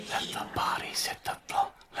the bodies hit the floor.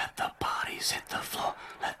 Let the bodies hit the floor.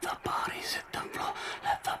 Let the bodies hit the floor.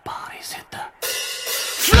 Let the bodies hit the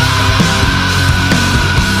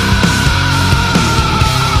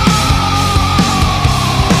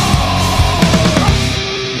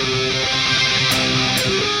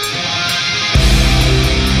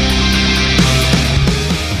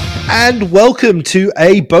And welcome to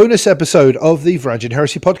a bonus episode of the Varangian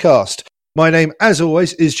Heresy podcast. My name, as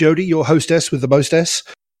always, is Jody, your hostess with the mostess.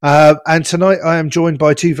 And tonight I am joined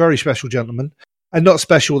by two very special gentlemen. And not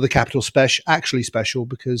special with a capital special, actually special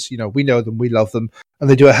because, you know, we know them, we love them, and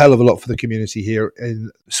they do a hell of a lot for the community here in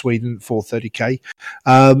Sweden for 30k.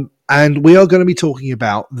 And we are going to be talking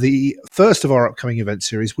about the first of our upcoming event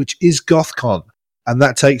series, which is GothCon. And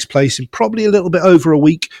that takes place in probably a little bit over a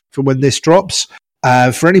week from when this drops.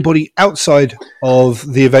 For anybody outside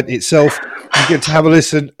of the event itself, you get to have a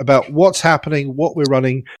listen about what's happening, what we're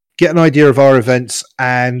running, get an idea of our events,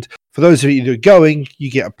 and for those of you who are going,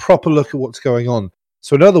 you get a proper look at what's going on.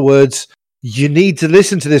 So in other words, you need to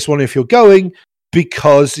listen to this one if you're going,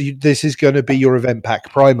 because this is going to be your event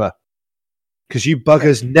pack primer. Because you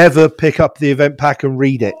buggers never pick up the event pack and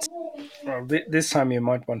read it. Well, this time you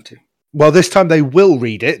might want to. Well, this time they will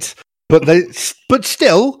read it, but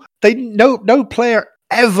still... No player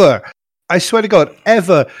ever, I swear to God,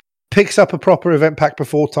 ever picks up a proper event pack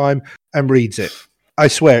before time and reads it. I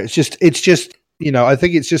swear, it's just you know, I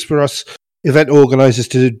think it's just for us event organizers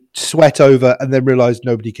to sweat over and then realize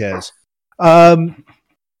nobody cares. But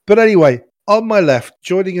anyway, on my left,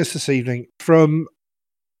 joining us this evening from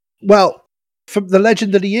the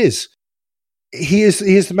legend that he is. He is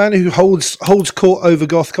the man who holds court over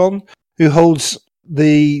GothCon, who holds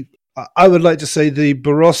the, I would like to say, the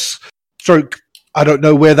Borås stroke, I don't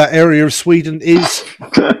know where that area of Sweden is,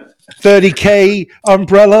 30k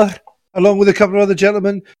umbrella, along with a couple of other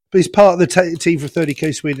gentlemen, but he's part of the team for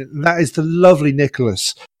 30k Sweden, and that is the lovely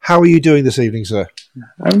Nicholas. How are you doing this evening, sir?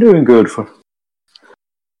 I'm doing good.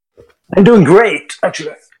 I'm doing great,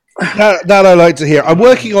 actually. That I like to hear. I'm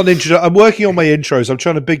working on my intros. I'm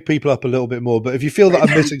trying to big people up a little bit more, but if you feel that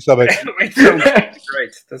I'm missing something...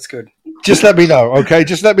 Great, that's good. Just let me know, okay?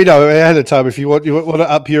 Just let me know ahead of time if you want to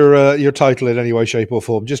up your title in any way, shape, or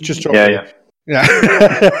form. Just drop it.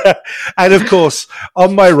 Yeah. And of course,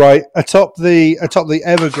 on my right, atop the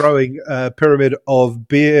ever growing pyramid of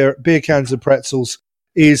beer cans and pretzels,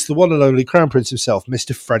 is the one and only Crown Prince himself,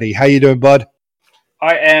 Mr. Freddie. How you doing, bud?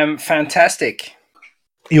 I am fantastic.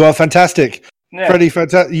 You are fantastic, yeah. Freddie.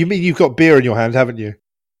 Fantastic. You mean you've got beer in your hand, haven't you?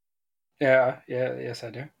 Yes,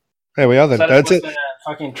 I do. There we are then. That's it. A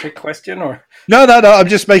fucking trick question, or no? I'm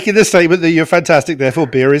just making the statement that you're fantastic. Therefore,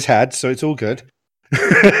 beer is had, so it's all good.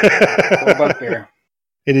 All about beer.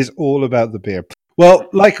 It is all about the beer. Well,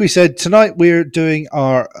 like we said, tonight we're doing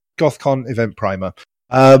our GothCon event primer.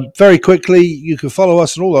 Very quickly, you can follow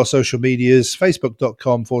us on all our social medias: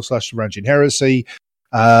 facebook.com/Varangian Heresy,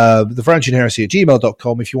 the Varangian Heresy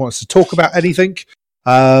 @gmail.com if you want us to talk about anything.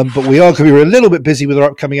 But we are going to be a little bit busy with our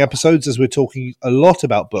upcoming episodes as we're talking a lot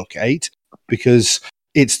about Book 8 because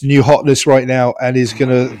it's the new hotness right now and is going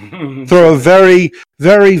to throw a very,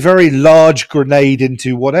 very, very large grenade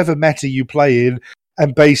into whatever meta you play in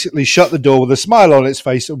and basically shut the door with a smile on its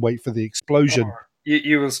face and wait for the explosion. Or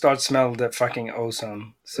you will start smell the fucking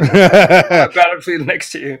ozone. So, a battlefield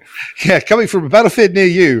next to you. Yeah, coming from a battlefield near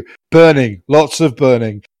you, burning, lots of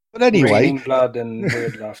burning. But anyway, raining blood and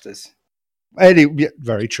weird laughters. Yeah,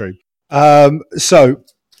 very true. So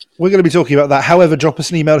we're going to be talking about that. However, drop us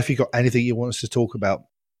an email if you've got anything you want us to talk about.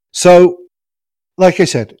 So, like I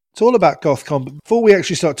said, it's all about GothCon. But before we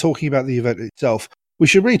actually start talking about the event itself, we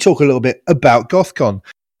should really talk a little bit about GothCon.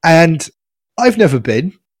 And I've never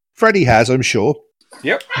been. Freddie has, I'm sure.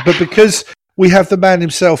 Yep. But because we have the man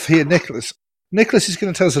himself here, Nicholas is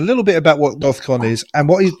going to tell us a little bit about what GothCon is and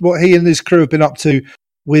what he and his crew have been up to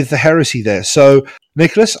with the heresy there. So,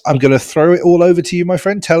 Nicholas, I'm going to throw it all over to you, my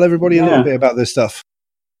friend. Tell everybody a little bit about this stuff.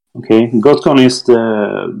 Okay, GothCon is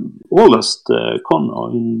the oldest con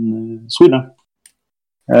in Sweden.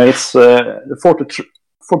 It's the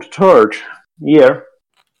 43rd year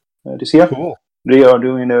this year. Cool. They are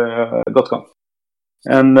doing GothCon.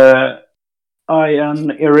 And I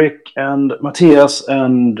and Eric and Matthias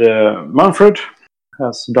and Manfred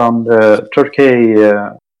has done the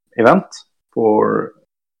 30k event for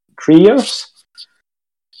 3 years.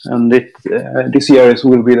 And this year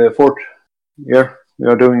will be the 4th year we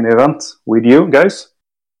are doing the event with you guys.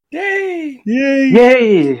 Yay!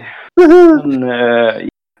 Yay! And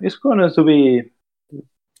it's going to be the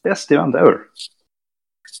best event ever.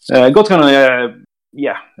 GothCon,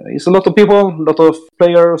 it's a lot of people, a lot of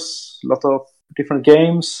players, a lot of different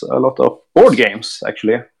games, a lot of board games,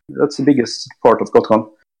 actually. That's the biggest part of GotCon.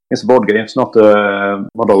 It's board games, not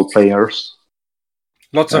model players.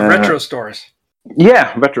 Lots of retro stores.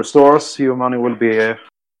 Yeah, retro stores. Your money will be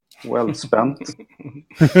well spent.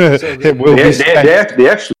 It will be spent.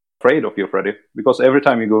 They're actually afraid of you, Freddy, because every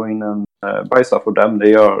time you go in and buy stuff for them,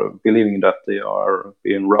 they are believing that they are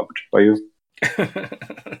being robbed by you.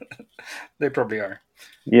 They probably are.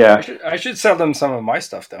 Yeah. I should sell them some of my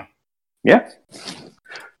stuff, though. Yeah.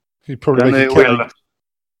 You probably Then they make a killing. will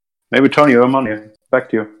maybe turn your money back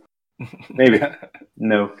to you. Maybe.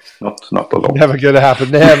 No, not a lot. Never going to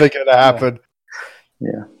happen. Never going to happen.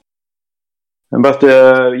 Yeah. But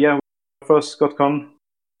yeah, first GotCon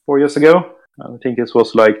 4 years ago. I think it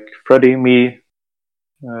was like Freddy, me,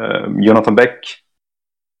 Jonathan Beck,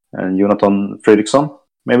 and Jonathan Fredriksson,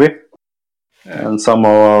 maybe. Yeah. And some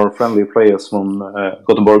of our friendly players from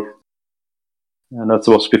Gothenburg. And that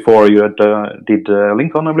was before you had, did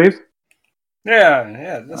Lincoln, I believe.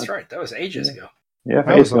 Yeah, that's right. That was ages ago. Yeah,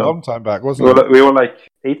 That was a long time back, wasn't it? we were like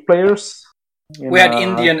 8 players. We had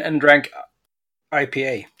Indian and drank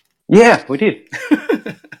IPA. Yeah, we did.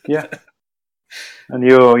 Yeah. And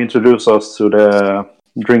you introduced us to the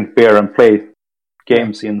drink beer and play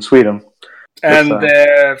games in Sweden. And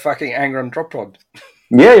fucking Angron Drop Pod.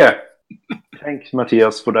 Yeah. Thanks,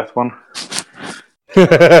 Matthias, for that one.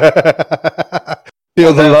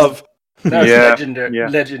 Feel the love. That's Yeah, legendary. yeah.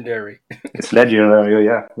 Legendary. It's legendary,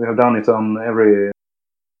 yeah. We have done it on every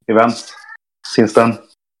event since then.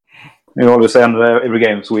 We always end every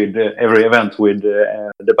games with every event with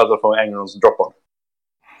the Battle for Angron's Drop Pod.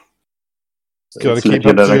 Got to It's keep up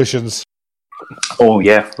legendary. traditions. Oh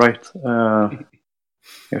yeah, right.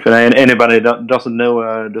 If anybody doesn't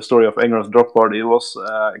know the story of Angron's Drop Pod, it was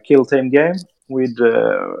a kill team game with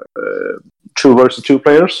 2 versus 2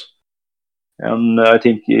 players, and I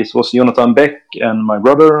think it was Jonathan Beck and my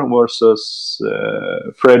brother versus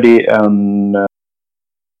Freddy and I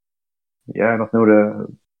don't know the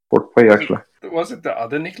fourth player actually. Was it the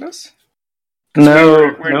other Niklas?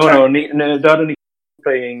 No, we're no. The other Nick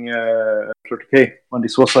playing 30K when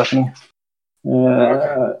this was happening.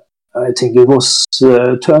 I think it was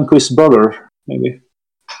Turnquist's brother, maybe.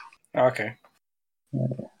 Okay.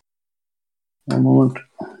 One moment.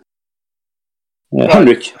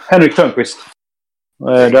 Henrik Turnquist,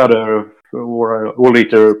 the other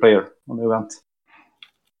All-Eater player on the event.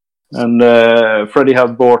 And Freddy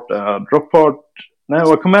had bought a drop pod,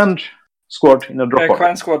 a command squad in a drop pod.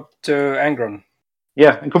 Command squad to Angron.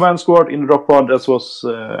 Yeah, a command squad in the drop pod. That was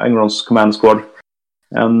Angron's command squad.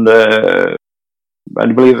 And I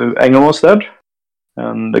believe Angron was dead.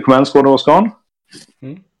 And the command squad was gone.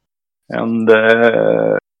 And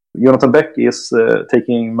Jonathan Beck is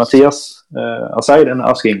taking Matthias aside and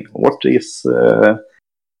asking, what is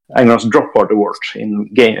Angron's drop pod worth in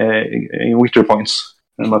victory points?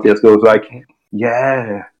 And Matthias goes like,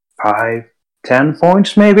 5-10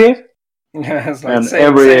 points maybe? Yeah, it's like And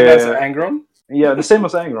same as Angron. Yeah, the same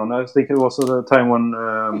as Angron. I think it was the time when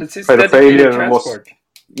It's his Pride of dedicated Failure was... transport.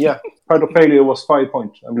 Yeah, Pride of Failure was 5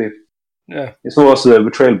 points, I believe. Yeah. This was the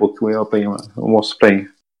Betrayal book we were playing.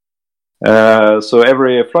 So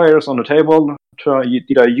every flyers on the table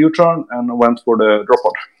did a U-turn and went for the drop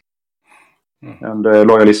pod. And the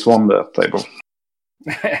Loyalists won that table.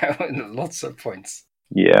 Lots of points.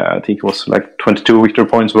 Yeah, I think it was like 22 victory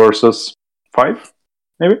points versus 5,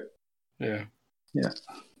 maybe. Yeah.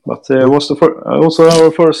 But it was also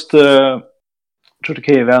our first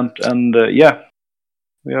 30K event, and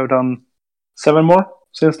we have done 7 more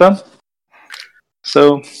since then.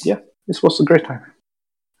 So this was a great time.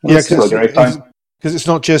 Yeah, still a great time. Because it's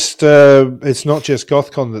not just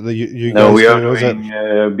GothCon that you guys We are do, is it? doing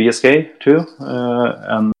BSK too,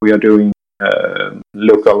 and we are doing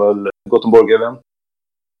local Gothenburg event,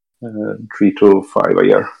 3 to 5 a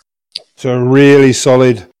year. So really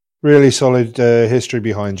solid history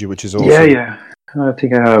behind you, which is awesome. Yeah. I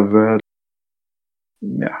think I have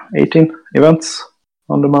 18 events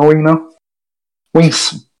under my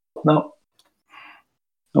wings now.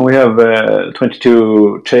 And we have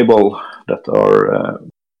 22 table that are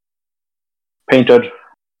painted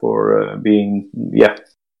for being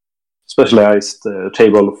specialized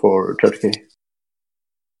table for 30K.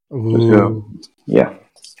 Ooh, Yeah.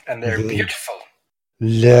 And they're beautiful.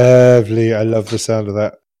 lovely. I love the sound of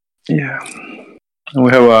that. Yeah. And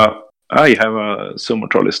we have I have a Sumo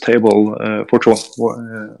Trolleys table for Troll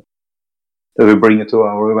that we bring it to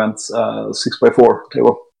our events, 6x4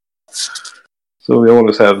 table. So we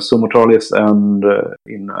always have Sumo Trolleys and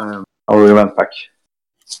in our event pack.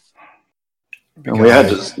 And we had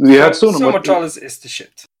Sumo Trolleys is the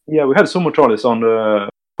shit. Yeah, we had Sumo Trolleys on the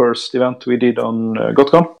first event we did on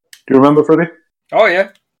GotCon. Do you remember, Freddy? Oh yeah.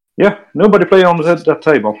 Yeah, nobody play on that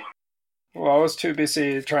table. Well, I was too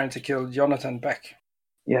busy trying to kill Jonathan Beck.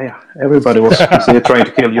 Yeah. Everybody was busy trying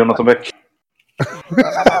to kill Jonathan Beck.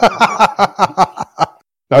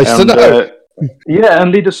 Nice to know.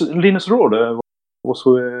 And Linus Rode was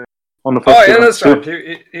on the Oh, first yeah, event that's too.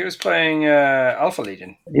 right. He was playing Alpha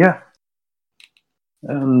Legion. Yeah.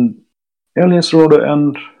 And Linus Rode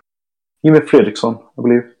and Jimmy Fredriksson, I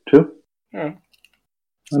believe, too. Yeah.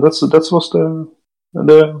 And that was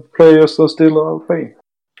the players that still are playing.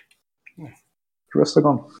 The rest are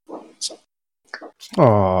gone.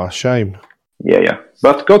 Oh, shame. Yeah.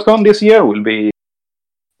 But GotCon this year will be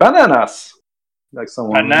bananas. Like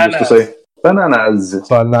someone used to say. Bananas.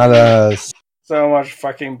 Bananas. So much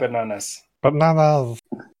fucking bananas. Bananas.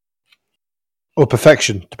 Or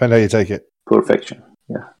perfection, depending how you take it. Perfection.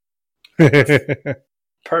 Yeah.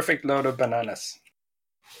 Perfect load of bananas.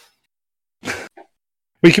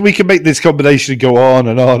 We can make this combination go on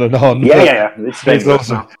and on and on. Yeah. It's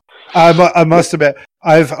awesome. I must admit,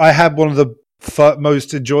 I had one of the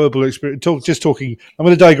most enjoyable experience. Talking, I'm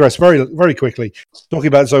going to digress very, very quickly. Talking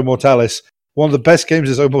about Zone Mortalis, one of the best games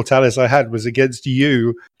of Zone Mortalis I had was against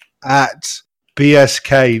you at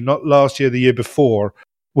BSK, not last year, the year before,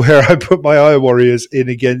 where I put my Eye Warriors in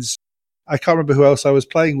against. I can't remember who else I was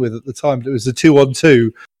playing with at the time, but it was a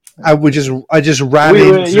 2-on-2, and I just ran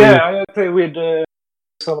into. I play with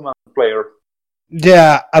Salamander player.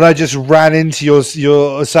 Yeah, and I just ran into your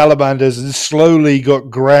salamanders and slowly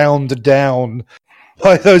got ground down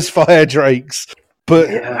by those fire drakes. But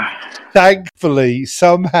thankfully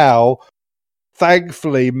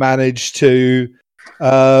managed to,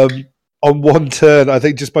 on one turn, I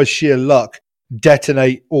think just by sheer luck,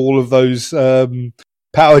 detonate all of those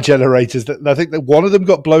power generators. That I think that one of them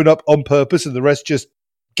got blown up on purpose, and the rest just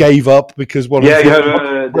gave up because one of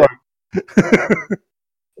them.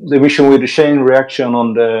 The mission with the chain reaction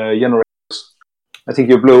on the generators. I think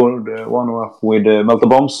you blew the one up with melter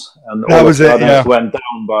bombs, and all of the others went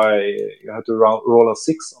down by. You had to roll a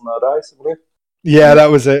 6 on the dice, I believe. Yeah, that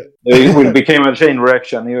was it. It became a chain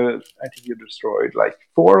reaction. I think you destroyed like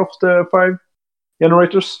 4 of the 5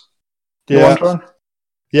 generators. In one turn.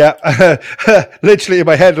 Yeah, literally in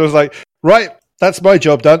my head, I was like, right, that's my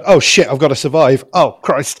job done. Oh shit, I've got to survive. Oh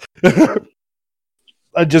Christ.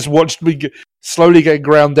 I just watched me slowly get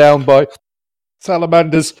ground down by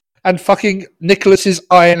salamanders and fucking Nicholas's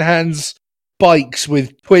Iron Hands bikes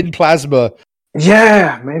with twin plasma.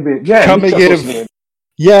 Yeah, maybe. Yeah, coming in.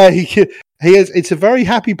 Yeah, he is. It's a very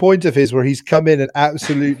happy point of his where he's come in and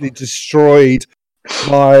absolutely destroyed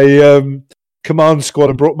my command squad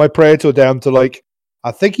and brought my Praetor down to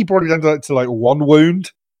I think he brought it down to 1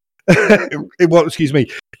 wound. In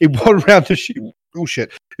one round of shooting. Oh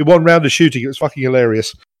shit! In one round of shooting, it was fucking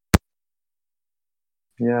hilarious.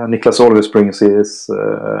 Yeah, Niklas always brings his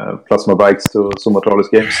plasma bikes to Zone Mortalis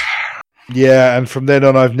games. Yeah, and from then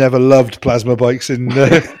on, I've never loved plasma bikes in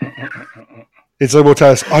Zone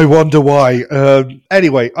Mortalis. I wonder why.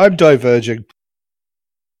 Anyway, I'm diverging.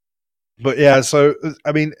 But yeah, so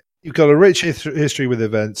I mean, you've got a rich history with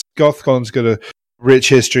events. GothCon's got a rich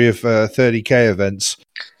history of 30k events,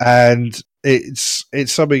 and it's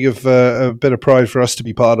something of a bit of pride for us to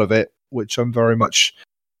be part of it, which I'm very much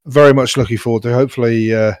looking forward to.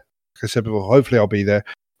 Hopefully, like I said before, hopefully I'll be there.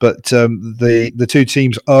 But the two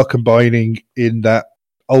teams are combining in that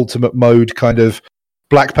ultimate mode, kind of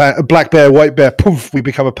black bear, white bear, poof, we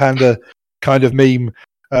become a panda kind of meme,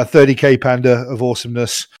 30k panda of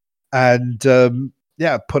awesomeness, and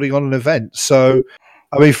putting on an event. So,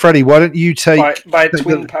 I mean, Freddie, why don't you take by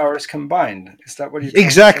twin powers combined? Is that what you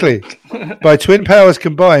exactly by twin powers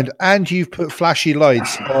combined, and you've put flashy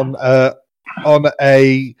lights on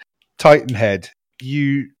a Titan head?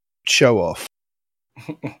 You show off.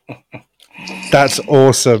 That's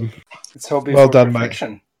awesome. It's hobby well for done,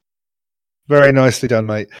 perfection. Mate. Very nicely done,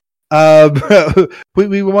 mate.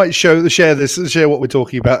 We might share what we're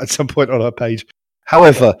talking about at some point on our page.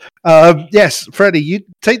 However, yes, Freddie, you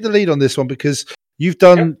take the lead on this one because you've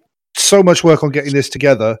done so much work on getting this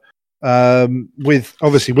together with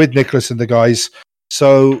Nicholas and the guys.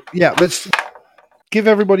 So yeah, let's give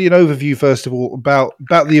everybody an overview first of all about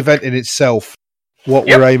the event in itself, what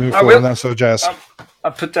we're aiming for, and that sort of jazz.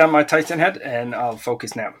 I'll put down my Titan head and I'll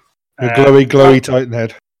focus now. Your glowy Titan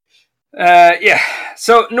head.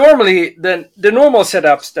 So normally the normal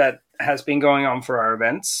setups that has been going on for our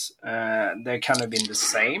events, they've kind of been the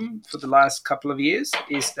same for the last couple of years,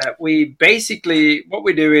 is that we basically, what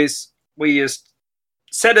we do is we just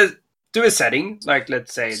do a setting, like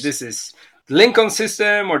let's say this is the Lincoln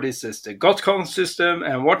system or this is the GotCon system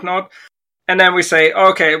and whatnot, And then we say,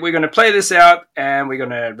 okay, we're going to play this out and we're going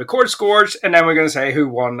to record scores. And then we're going to say who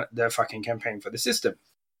won the fucking campaign for the system.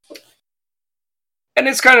 And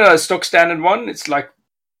it's kind of a stock standard one. It's like,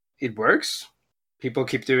 it works. People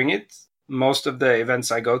keep doing it. Most of the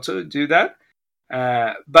events I go to do that.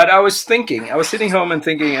 But I was sitting home and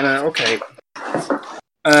thinking,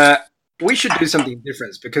 we should do something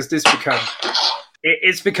different because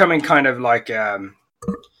it's becoming kind of like a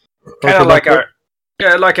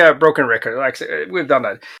broken record. Like we've done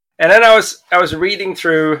that. And then I was reading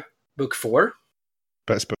through book 4.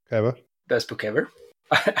 Best book ever.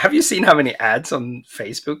 Have you seen how many ads on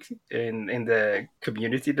Facebook in the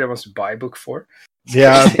community that wants to buy book 4?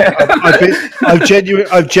 Yeah, I've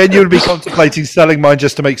genuinely been contemplating selling mine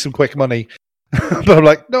just to make some quick money. But I'm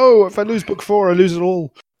like, no, if I lose book 4, I lose it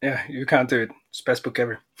all. Yeah, you can't do it. It's the best book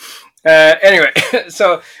ever. Anyway,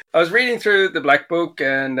 so I was reading through the Black Book,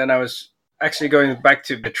 and then I was actually going back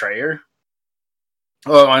to Betrayer.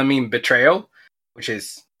 Betrayal, which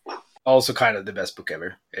is also kind of the best book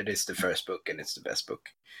ever. It is the first book, and it's the best book.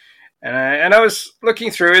 And I was looking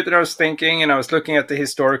through it, and I was thinking, and I was looking at the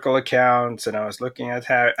historical accounts, and I was looking at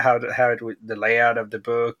the layout of the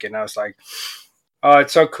book, and I was like, oh,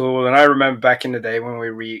 it's so cool. And I remember back in the day when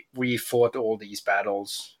we fought all these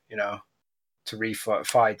battles, to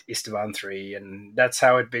fight Istvan 3, and that's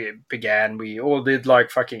how it began. We all did like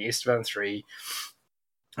fucking Istvan 3.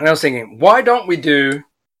 And I was thinking, why don't we do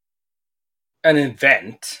an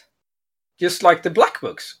event just like the Black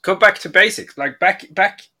Books? Go back to basics, like back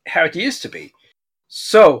how it used to be.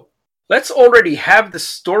 So let's already have the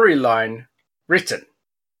storyline written.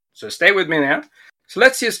 So stay with me now. So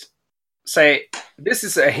let's just say this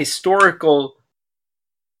is a historical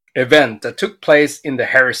event that took place in the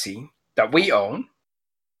heresy that we own.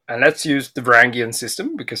 And let's use the Varangian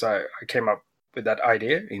system because I came up with that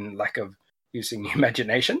idea in lack of using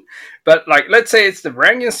imagination. But like, let's say it's the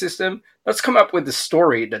Varangian system. Let's come up with the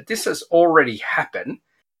story that this has already happened.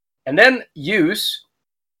 And then use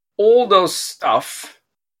all those stuff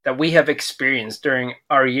that we have experienced during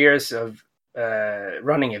our years of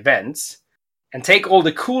running events and take all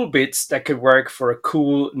the cool bits that could work for a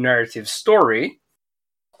cool narrative story,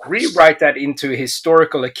 rewrite that into a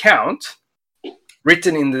historical account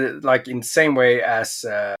written in the same way as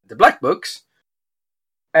the Black Books,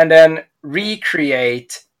 and then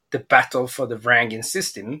recreate the battle for the Varangian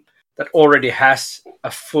system that already has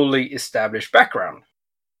a fully established background.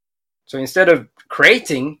 So instead of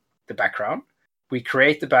creating the background, we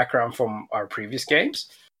create the background from our previous games,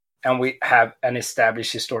 and we have an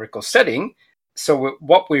established historical setting. So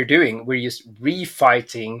what we're doing, we're just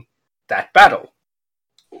refighting that battle.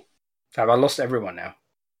 Have I lost everyone now?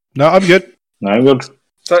 No, I'm good. No, I'm good.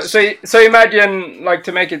 So imagine, like,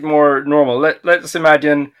 to make it more normal, let's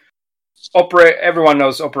imagine everyone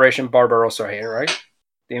knows Operation Barbarossa here, right?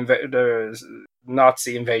 The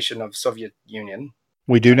Nazi invasion of Soviet Union.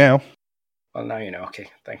 We do now. Well, now you know. Okay,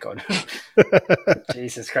 thank God.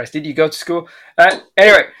 Jesus Christ. Did you go to school?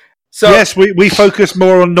 Anyway. So, yes, we focus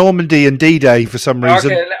more on Normandy and D-Day for some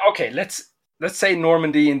reason. Okay. Let's say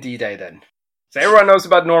Normandy and D-Day then. So everyone knows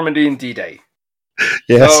about Normandy and D-Day.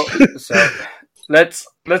 Yes. So let's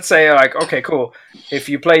say, like, okay, cool. If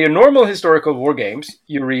you play your normal historical war games,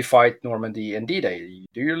 you refight Normandy and D-Day. You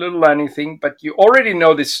do your little landing thing, but you already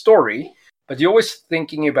know this story. But you're always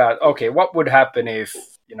thinking about, okay, what would happen if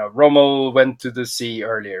Rommel went to the sea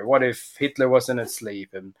earlier? What if Hitler wasn't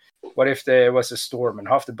asleep? And what if there was a storm and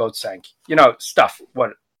half the boat sank? Stuff.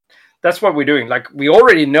 That's what we're doing. Like, we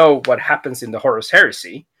already know what happens in the Horus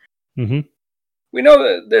Heresy. Mm-hmm. We know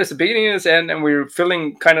that there's a beginning and an end, and we're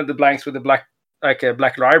filling kind of the blanks with the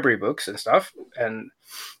Black Library books and stuff. And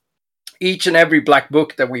each and every Black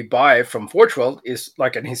Book that we buy from Forge World is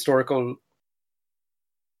like an historical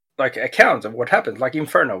account of what happened, like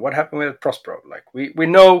Inferno. What happened with Prospero? Like, we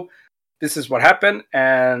know this is what happened,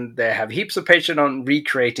 and they have heaps of pages on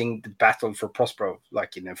recreating the battle for Prospero,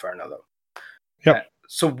 like in Inferno, though. Yeah.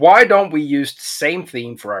 So why don't we use the same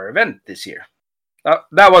theme for our event this year?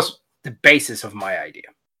 That was the basis of my idea.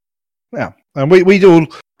 Yeah, and we all,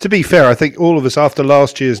 to be fair, I think all of us after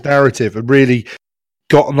last year's narrative have really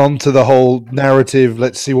gotten onto the whole narrative.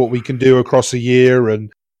 Let's see what we can do across a year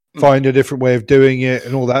and find a different way of doing it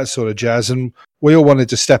and all that sort of jazz. And we all wanted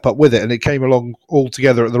to step up with it, and it came along all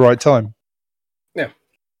together at the right time. Yeah.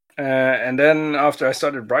 And then after I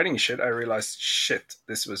started writing shit, I realized,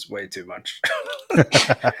 this was way too much.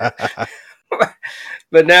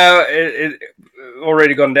 But now it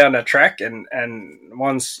already gone down that track. And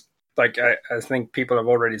once, I think people have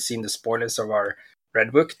already seen the spoilers of our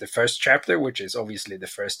Red Book, the first chapter, which is obviously the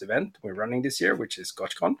first event we're running this year, which is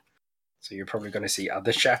GotchCon. So you're probably going to see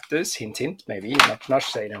other chapters. Hint, hint. Maybe not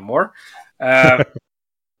say no more.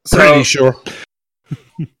 Pretty sure.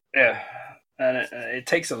 Yeah, and it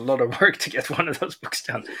takes a lot of work to get one of those books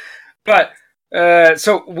done. But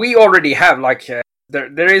so we already have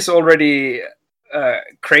there is already a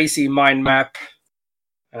crazy mind map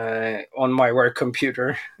on my work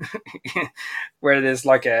computer where there's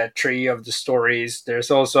like a tree of the stories.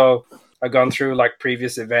 There's also I've gone through like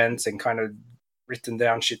previous events and kind of written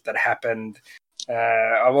down shit that happened.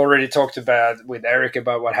 I've already talked with Eric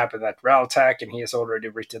about what happened at Realtech, and he has already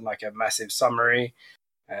written like a massive summary.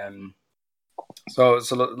 So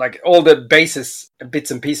like all the bases,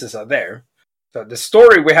 bits and pieces are there. So the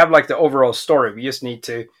story, we have like the overall story. We just need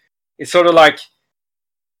to. It's sort of like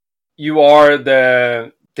you are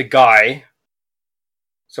the guy.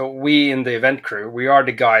 So we in the event crew, we are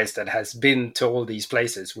the guys that has been to all these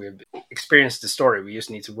places. We've experienced the story. We just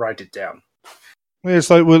need to write it down. Yeah,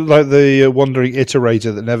 it's like the wandering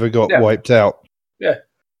iterator that never got wiped out. Yeah.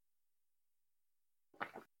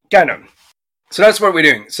 Kind of. So that's what we're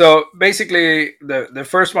doing. So basically, the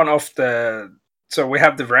first one so we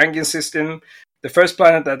have the Varangian system. The first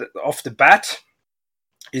planet that off the bat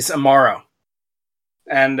is Amara.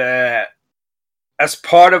 And as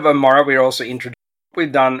part of Amara, we're also introduced. We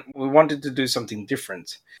wanted to do something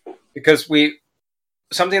different because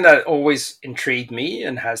something that always intrigued me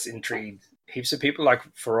and has intrigued heaps of people, like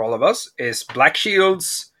for all of us, is Black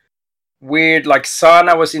Shields. Weird, like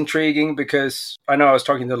Sana was intriguing because I know I was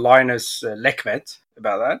talking to Linus Lekmet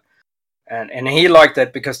about that, and he liked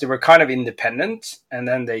that because they were kind of independent, and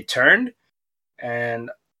then they turned, and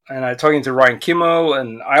I talking to Ryan Kimmel,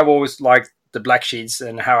 and I've always liked the Black Sheets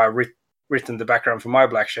and how I written the background for my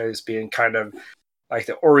Black Shields being kind of like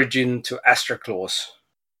the origin to Astra Claws.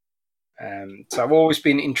 So I've always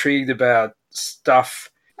been intrigued about stuff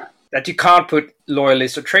that you can't put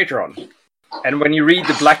Loyalist or Traitor on. And when you read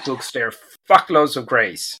the Black Books, there are fuckloads of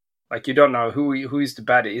greys. Like, you don't know who is the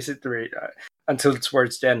baddie. Is it until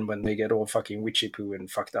towards the end when they get all fucking witchy poo and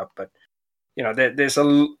fucked up. But, you know, there's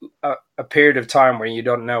a period of time where you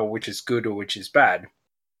don't know which is good or which is bad.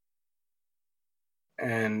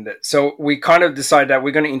 And so we kind of decided that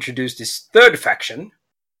we're going to introduce this third faction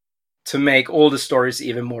to make all the stories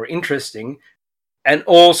even more interesting. And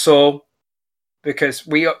also because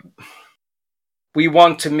we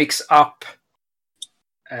want to mix up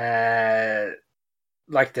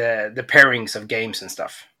like the pairings of games and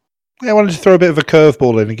stuff. Yeah, I wanted to throw a bit of a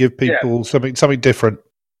curveball in and give people something different.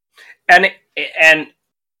 And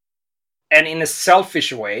in a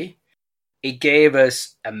selfish way, it gave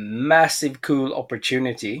us a massive cool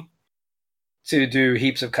opportunity to do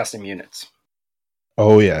heaps of custom units.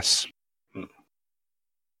 Oh, yes.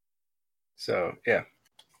 So, yeah.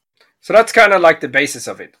 So that's kind of like the basis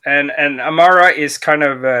of it. And Amara is kind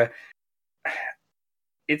of...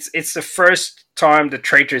 It's the first time the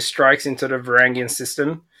Traitor strikes into the Varangian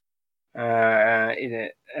system.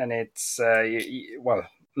 And it's... well,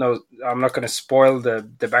 no, I'm not going to spoil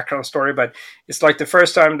the background story, but it's like the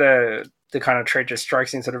first time the kind of Traitor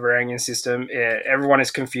strikes into the Varangian system. Everyone is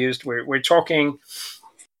confused. We're talking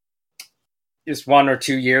just 1 or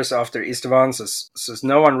 2 years after Istvan, so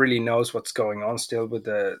no one really knows what's going on still with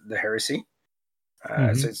the heresy.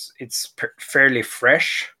 So it's fairly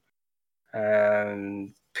fresh.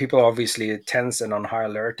 People are obviously tense and on high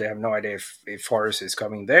alert. They have no idea if Horus is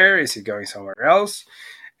coming there. Is he going somewhere else?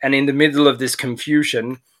 And in the middle of this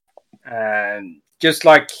confusion, just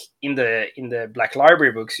like in the Black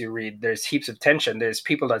Library books you read, there's heaps of tension. There's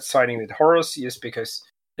people that's siding with Horus just because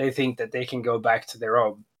they think that they can go back to their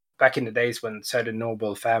own. Back in the days when certain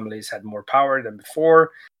noble families had more power than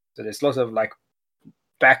before. So there's lots of like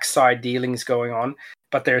backside dealings going on.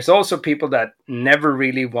 But there's also people that never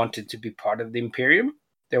really wanted to be part of the Imperium.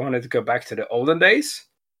 They wanted to go back to the olden days.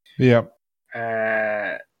 Yeah.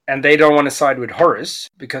 And they don't want to side with Horus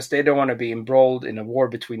because they don't want to be embroiled in a war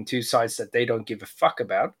between two sides that they don't give a fuck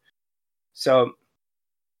about. So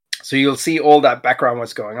you'll see all that background,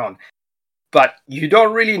 what's going on. But you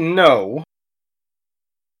don't really know.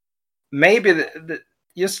 Maybe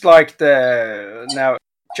just like now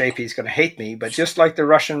JP is going to hate me, but just like the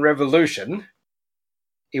Russian Revolution,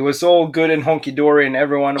 it was all good and honky-dory and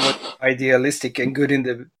everyone was idealistic and good in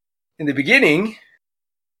the beginning,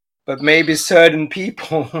 but maybe certain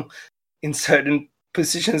people in certain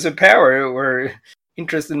positions of power were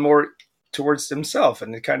interested more towards themselves,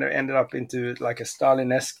 and it kind of ended up into like a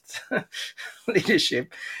Stalin-esque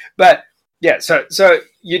leadership. But yeah, so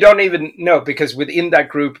you don't even know, because within that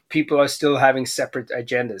group, people are still having separate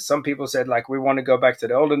agendas. Some people said, like, we want to go back to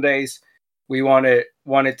the olden days. We want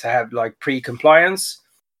it to have, like, pre-compliance.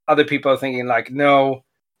 Other people are thinking, like, no,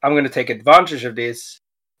 I'm going to take advantage of this,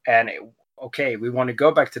 and we want to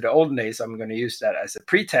go back to the olden days. I'm going to use that as a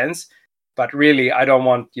pretense, but really, I don't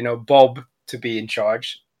want Bob to be in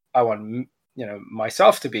charge. I want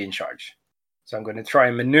myself to be in charge. So I'm going to try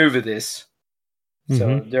and maneuver this. Mm-hmm.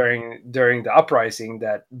 So during the uprising,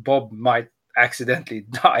 that Bob might accidentally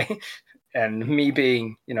die, and me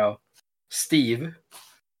being Steve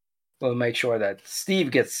will make sure that Steve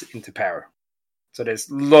gets into power. So there's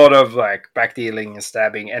a lot of like backdealing and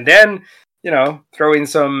stabbing, and then throw in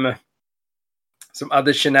some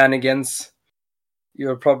other shenanigans.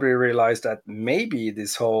 You'll probably realize that maybe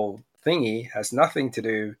this whole thingy has nothing to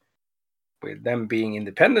do with them being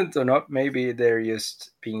independent or not. Maybe they're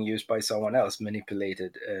just being used by someone else,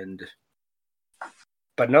 manipulated,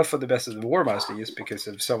 but not for the best of the War Master, just because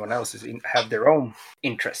of someone else have their own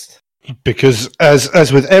interest. Because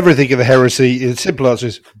as with everything in the heresy, the simple answer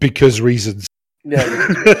is because reasons. Yeah.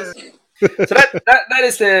 So that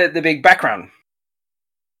is the big background,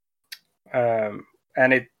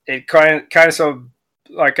 and it kind of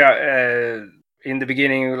like in the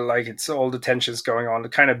beginning, like it's all the tensions going on,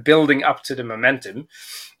 kind of building up to the momentum,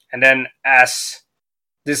 and then as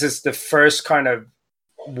this is the first kind of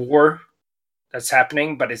war that's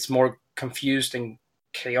happening, but it's more confused and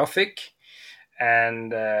chaotic, and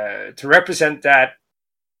to represent that,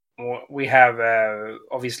 we have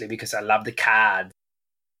obviously, because I love the cards,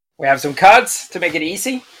 we have some cards to make it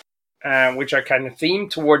easy, which are kind of themed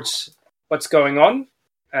towards what's going on.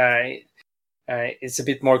 It's a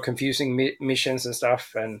bit more confusing missions and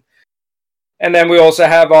stuff, and then we also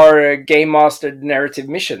have our game mastered narrative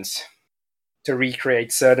missions to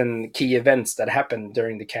recreate certain key events that happened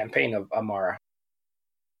during the campaign of Amara.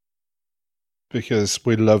 Because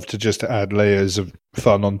we love to just add layers of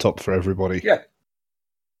fun on top for everybody. Yeah.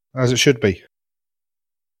 As it should be.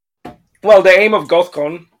 Well, the aim of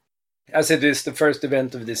GothCon, as it is the first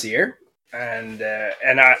event of this year, and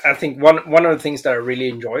I think one of the things that I really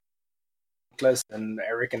enjoy, Nicholas and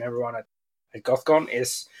Eric and everyone at GothCon,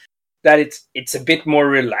 is that it's a bit more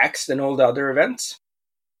relaxed than all the other events.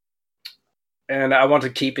 And I want to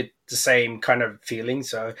keep it the same kind of feeling.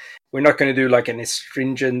 So we're not going to do like an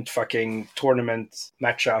astringent fucking tournament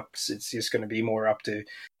matchups. It's just going to be more up to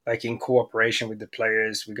like in cooperation with the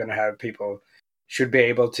players. We're going to have people should be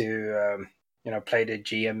able to, play the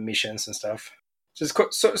GM missions and stuff. Just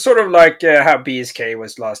sort of like how BSK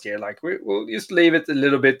was last year. Like we'll just leave it a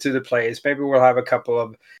little bit to the players. Maybe we'll have a couple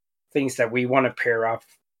of things that we want to pair up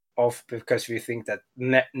off because we think that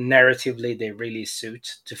narratively they really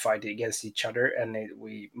suit to fight against each other, and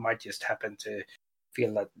we might just happen to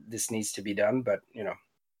feel that this needs to be done, but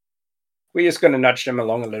we're just going to nudge them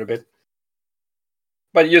along a little bit.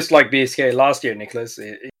 But just like BSK last year, Nicholas,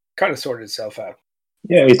 it kind of sorted itself out.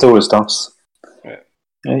 Yeah, it always does. Yeah.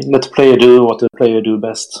 Let the player do what the player do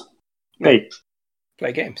best. Play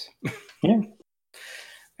games. Yeah.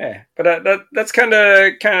 Yeah, but that's kind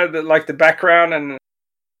of like the background, and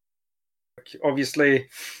obviously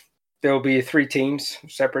there'll be 3 teams: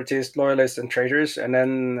 separatists, loyalists, and traitors. And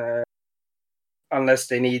then unless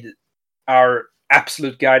they need our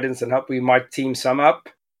absolute guidance and help, we might team some up.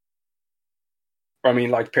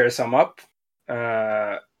 Pair some up.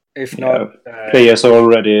 If not, players are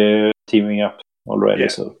already teaming up already.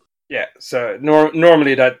 Yeah, so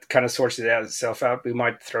normally that kind of sorts itself out. We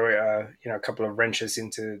might throw a couple of wrenches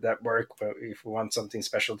into that work, but if we want something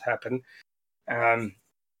special to happen.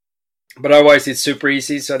 But otherwise, it's super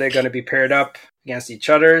easy. So they're going to be paired up against each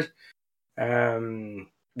other,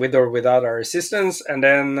 with or without our assistance. And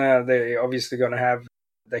then they're obviously going to have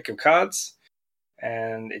a deck of cards.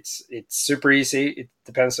 And it's super easy. It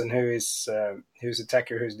depends on who's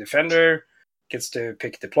attacker, who's defender. Gets to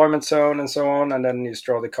pick deployment zone and so on. And then you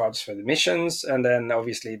draw the cards for the missions. And then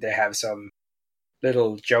obviously they have some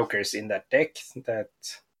little jokers in that deck that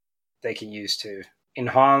they can use to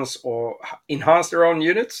enhance their own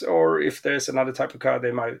units, or if there's another type of card,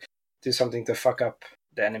 they might do something to fuck up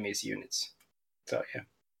the enemy's units. So yeah,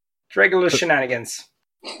 it's regular shenanigans.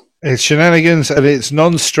 It's shenanigans, and it's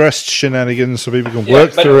non-stressed shenanigans, so people can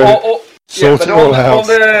work through it, sort it all out.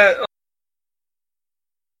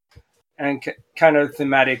 And kind of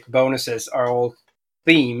thematic bonuses are all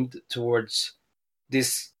themed towards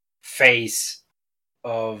this phase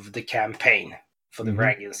of the campaign for the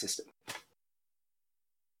Varangian system.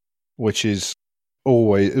 Which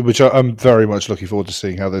I'm very much looking forward to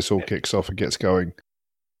seeing how this all kicks off and gets going.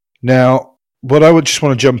 Now, what I would just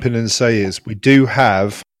want to jump in and say is we do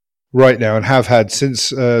have right now, and have had since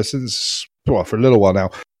for a little while now,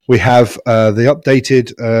 we have the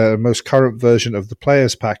updated, most current version of the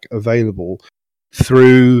Players Pack available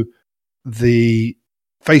through the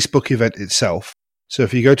Facebook event itself. So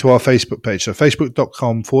if you go to our Facebook page, so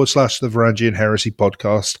facebook.com/the Varangian Heresy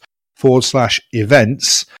Podcast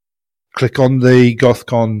 /events, click on the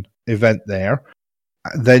GothCon event there.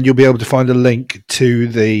 Then you'll be able to find a link to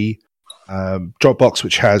the Dropbox,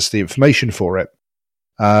 which has the information for it,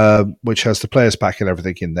 which has the players pack and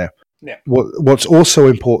everything in there. Yeah. What's also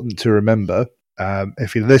important to remember,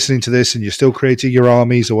 if you're listening to this and you're still creating your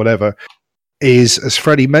armies or whatever, is, as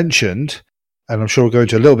Freddie mentioned, and I'm sure we'll go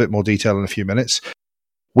into a little bit more detail in a few minutes,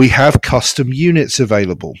 we have custom units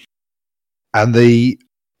available. And the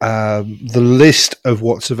list of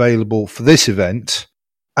what's available for this event,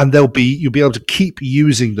 and you'll be able to keep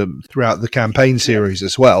using them throughout the campaign series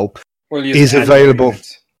as well, is available.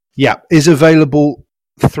 Yeah, is available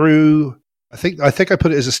through. I think I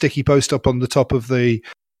put it as a sticky post up on the top of the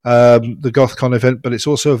GothCon event, but it's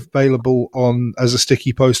also available as a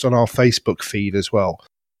sticky post on our Facebook feed as well.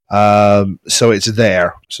 So it's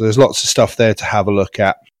there. So there's lots of stuff there to have a look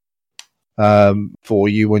at for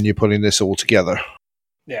you when you're putting this all together.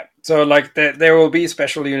 Yeah. So like there will be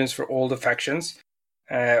special units for all the factions.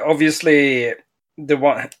 Obviously, the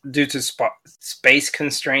one due to space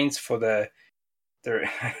constraints for the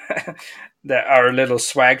our little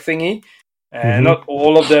swag thingy. Not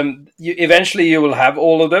all of them. Eventually, you will have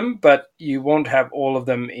all of them, but you won't have all of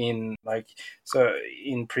them in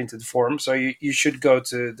printed form. So you should go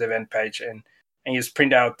to the event page and just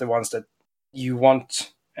print out the ones that you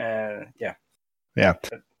want. Yeah.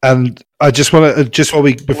 And I just want to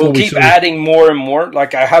we'll keep adding more and more.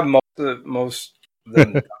 Like I have most of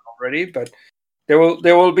them already, but there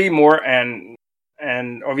will be more, and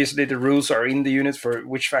obviously the rules are in the units for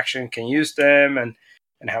which faction can use them and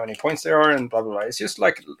how many points there are and blah blah blah. It's just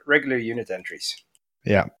like regular unit entries.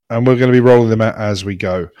 Yeah, and we're going to be rolling them out as we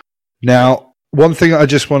go. Now, one thing I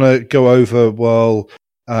just want to go over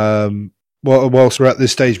whilst we're at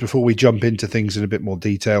this stage before we jump into things in a bit more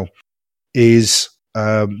detail is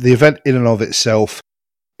the event in and of itself.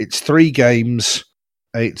 It's 3 games.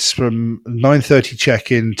 It's from 9:30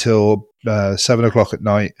 check-in till 7 o'clock at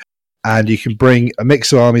night, and you can bring a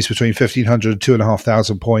mix of armies between 1,500 and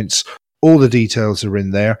 2,500 points. All the details are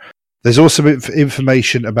in there. There's also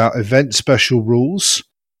information about event special rules.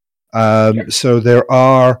 So there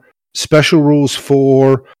are special rules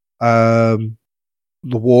for the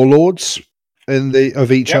warlords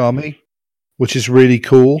of each army, which is really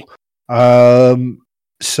cool.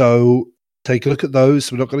 So take a look at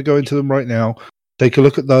those. We're not going to go into them right now. Take a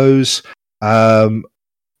look at those.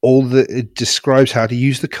 It describes how to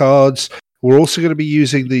use the cards. We're also going to be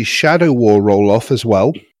using the Shadow War roll-off as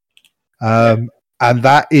well. And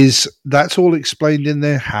that's all explained in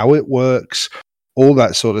there, how it works, all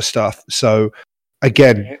that sort of stuff. So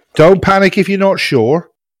again, don't panic if you're not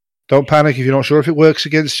sure. Don't panic if you're not sure if it works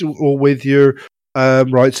against or with your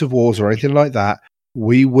rights of wars or anything like that.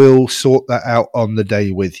 We will sort that out on the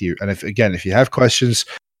day with you. And if you have questions,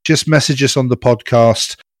 just message us on the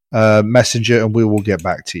podcast messenger and we will get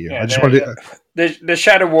back to you. Yeah, the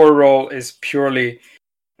Shadow War role is purely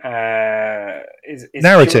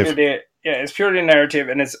narrative. It's purely narrative,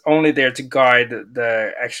 and it's only there to guide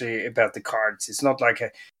about the cards. It's not like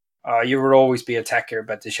you will always be attacker,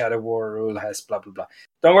 but the Shadow War rule has blah blah blah.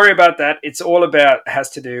 Don't worry about that. It's all has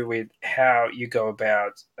to do with how you go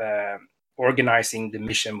about organizing the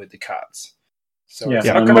mission with the cards. So it's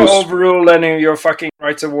not going to overrule any of your fucking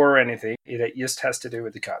rights of war or anything. It just has to do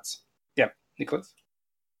with the cards. Yeah, Nicholas?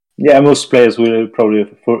 Yeah, most players will probably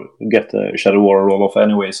get the Shadow War roll-off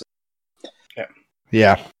anyways.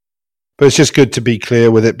 Yeah. But it's just good to be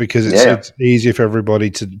clear with it because it's easier for everybody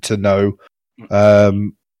to know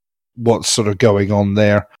what's sort of going on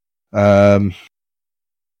there. But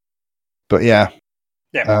yeah.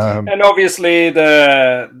 Yeah, and obviously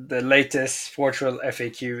the latest Fortrell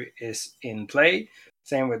FAQ is in play.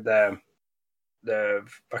 Same with the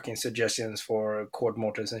fucking suggestions for Court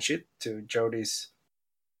Mortars and shit to Jody's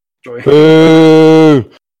joy.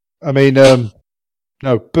 Boo! I mean, no,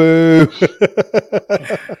 boo!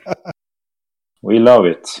 We love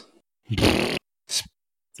it.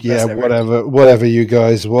 Yeah, whatever, you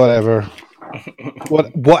guys, whatever.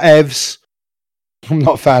 Whatevs. I'm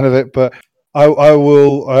not a fan of it, but I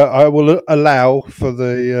will allow for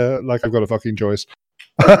the like I've got a fucking choice.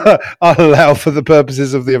 I'll allow for the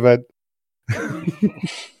purposes of the event.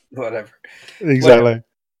 Whatever. Exactly. Whatever.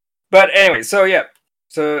 But anyway, so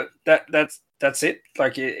that's it.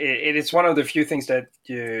 Like it is one of the few things that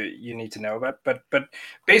you need to know about. But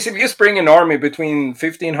basically, just bring an army between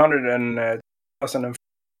 1,500 and 1,000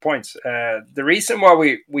 points. The reason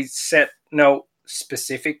why we set no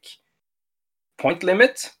specific point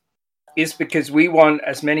limit is because we want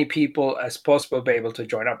as many people as possible to be able to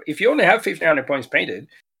join up. If you only have 1,500 points painted,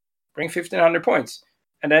 bring 1,500 points,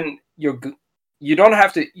 and then you don't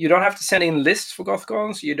have to send in lists for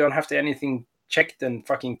Gothcons. You don't have to anything checked and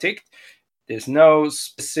fucking ticked. There's no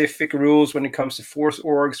specific rules when it comes to force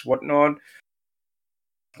orgs, whatnot.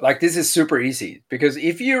 Like, this is super easy, because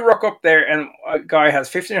if you rock up there and a guy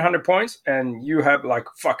has 1,500 points and you have like,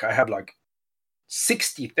 I have like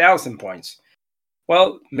 60,000 points.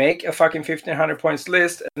 Well, make a fucking 1,500 points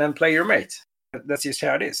list and then play your mate. That's just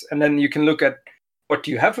how it is. And then you can look at, what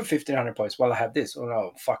do you have for 1,500 points? Well, I have this. Oh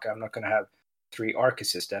no, fuck, I'm not going to have 3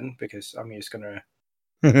 Arcuses then, because I'm just going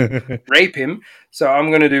to rape him. So I'm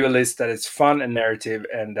going to do a list that is fun and narrative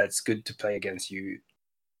and that's good to play against you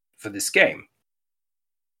for this game.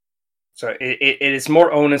 So it is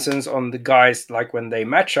more onus on the guys, like when they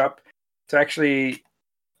match up, to actually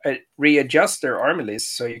readjust their army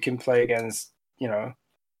list so you can play against, you know,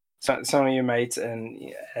 some of your mates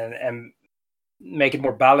and make it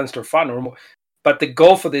more balanced or fun. Or more. But the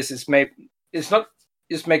goal for this is it's not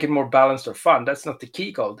just make it more balanced or fun. That's not the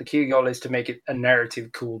key goal. The key goal is to make it a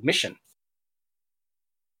narrative, cool mission.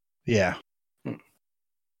 Yeah.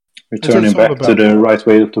 Returning back to the right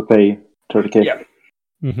way to play 30K. Yeah,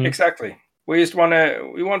 exactly. We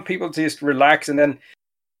want people to just relax and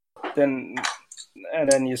then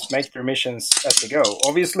just make their missions as they go.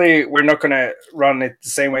 Obviously, we're not going to run it the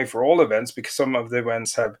same way for all events, because some of the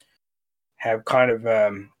events have kind of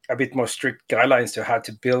a bit more strict guidelines to how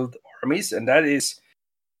to build armies, and that is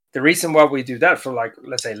the reason why we do that for, like,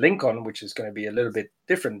 let's say Lincoln, which is going to be a little bit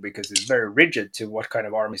different because it's very rigid to what kind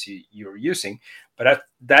of armies you're using. But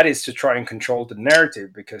that is to try and control the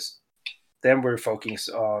narrative, because then we're focused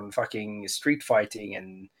on fucking street fighting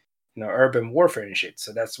and, you know, urban warfare and shit.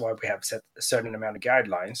 So that's why we have set a certain amount of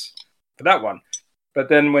guidelines for that one. But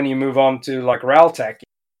then when you move on to like Realtech,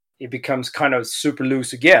 it becomes kind of super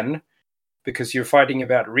loose again, because you're fighting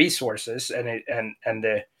about resources and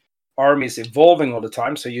the army is evolving all the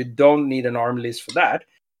time. So you don't need an army list for that,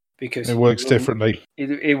 because it works differently.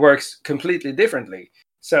 It works completely differently.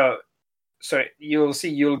 So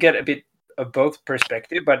you'll get a bit of both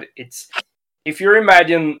perspective, but it's, if you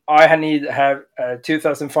imagine I need to have a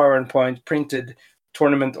 2,500 point printed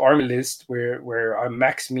tournament army list where I'm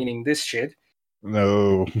max meaning this shit.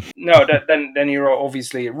 No, then you're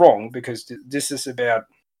obviously wrong, because this is about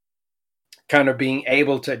kind of being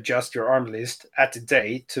able to adjust your army list at the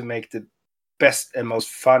day to make the best and most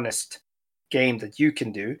funnest game that you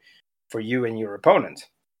can do for you and your opponent.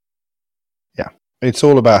 Yeah, it's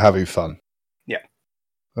all about having fun. Yeah.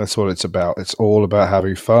 That's what it's about. It's all about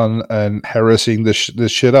having fun and heresiing this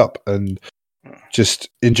shit up and just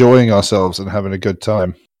enjoying ourselves and having a good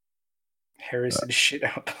time. Heresy the shit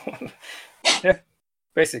up. Yeah,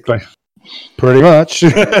 basically. Pretty much.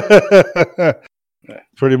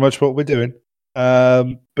 Pretty much what we're doing.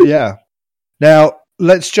 But yeah. Now,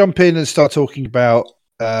 let's jump in and start talking about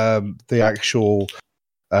the actual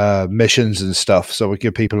missions and stuff, so we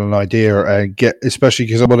give people an idea and get, especially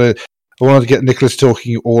because I wanted to get Nicholas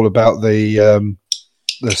talking all about the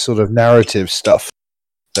sort of narrative stuff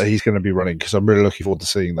that he's going to be running, because I'm really looking forward to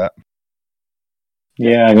seeing that.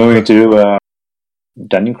 Yeah, I'm going to do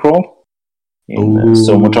Dungeon Crawl in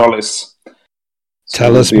Mortalis.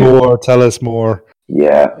 Tell us more.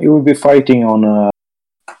 Yeah, you will be fighting on a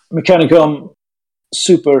Mechanicum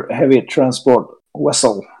super heavy transport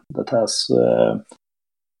vessel that has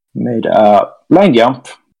made a line jump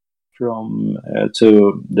from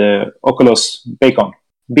to the Oculus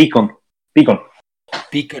Beacon.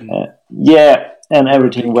 Yeah, and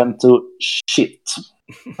everything went to shit.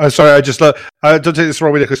 I'm sorry, I don't take this the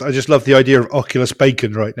wrong way, Nicholas. I just love the idea of Oculus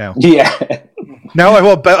Bacon right now. Yeah. Now I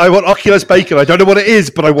want Oculus Bacon. I don't know what it is,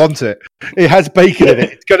 but I want it. It has bacon in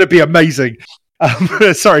it. It's going to be amazing.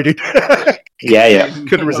 Sorry, dude. Yeah.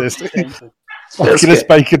 Couldn't resist. Oculus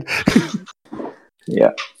Bacon.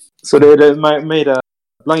 Yeah. So they made a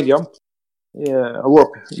blind jump. Yeah, a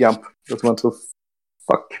warp jump that went to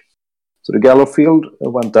fuck. So the Gallo field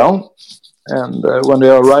went down, and when they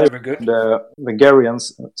arrived in the Vegarian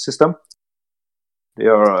system, they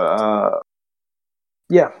are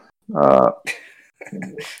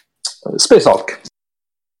Space Hulk.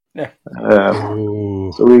 Yeah.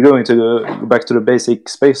 So we're going to go back to the basic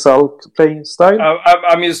Space Hulk playing style.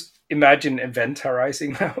 I'm just imagine Event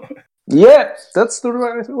Horizon now. Yeah, that's the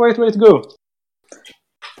right way to go.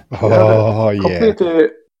 Oh, yeah. Completely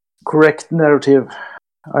correct narrative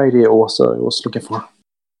idea also I was looking for.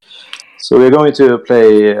 So we're going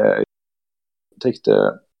to take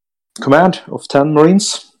the command of 10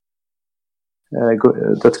 Marines.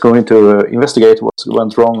 That's going to investigate what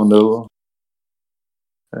went wrong on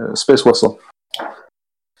space vessel.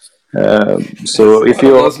 So if one of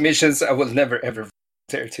you those missions I will never ever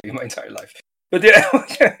volunteer to in my entire life. But yeah,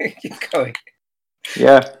 okay, keep going.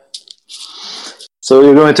 yeah, so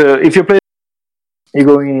you're going to if you play, you're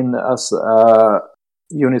going in as a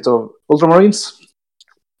unit of Ultramarines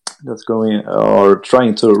that's going or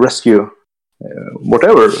trying to rescue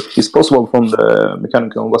whatever is possible from the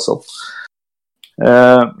mechanical vessel.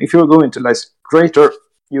 If you're going to like Greater,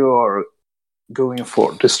 you are going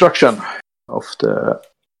for destruction of the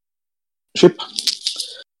ship,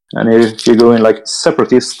 and if you're going like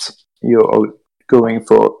Separatist, you are going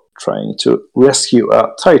for trying to rescue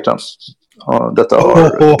a Titan that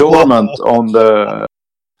are dormant on the.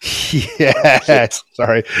 Yes,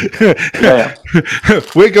 sorry. Yeah.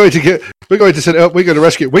 We're going to set it up. We're going to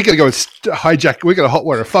rescue it. We're going to go and hijack. We're going to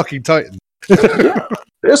hotwire a fucking Titan. Yeah,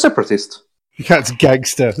 they're Separatist. That's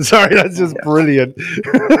gangster. Sorry, that's just brilliant.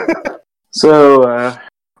 So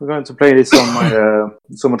we're going to play this on my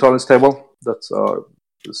Sumatolis table.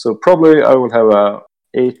 So probably I will have a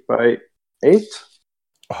 8x8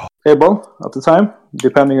 table at the time,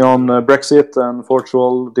 depending on Brexit and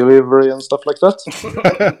virtual delivery and stuff like that.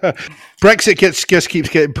 Brexit just keeps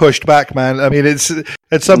getting pushed back, man. I mean, it's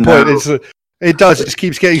at some point it just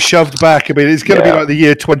keeps getting shoved back. I mean, it's going to be like the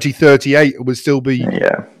year 2038, and we'll still be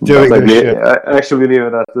doing this shit. I actually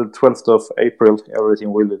believe that the 12th of April,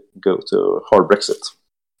 everything will go to hard Brexit.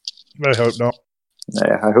 I hope not.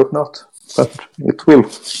 Yeah, I hope not, but it will.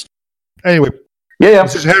 Anyway. Yeah.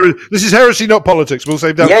 This is heresy, not politics. We'll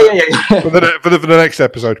save that for the next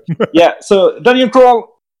episode. Yeah, so Dungeon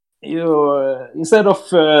Crawl, you instead of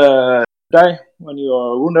die when you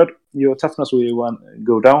are wounded, your toughness will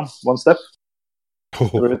go down one step.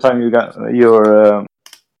 Every time your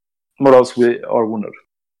models are wounded.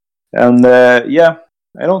 And I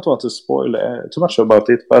don't want to spoil too much about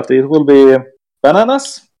it, but it will be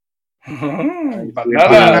bananas.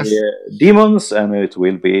 Bananas. Demons, and it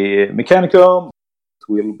will be Mechanicum. It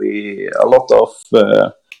will be a lot of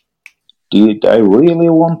did I really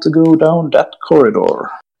want to go down that corridor?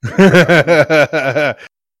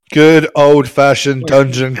 Good old-fashioned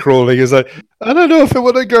dungeon crawling is like, I don't know if I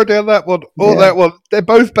want to go down that one or that one. They're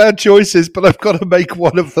both bad choices, but I've got to make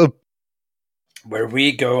one of them. Where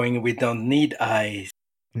we going, we don't need eyes.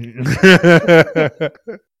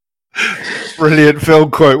 Brilliant film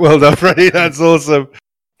quote. Well done, Freddie. That's awesome.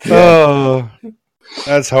 Yeah. Oh,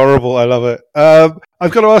 that's horrible. I love it.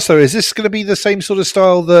 I've got to ask though, is this going to be the same sort of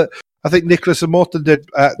style that I think Nicholas and Morton did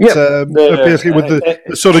at PSP with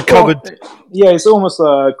the sort of covered? Yeah, it's almost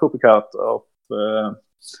a copycat of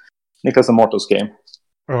Nicholas and Morton's game.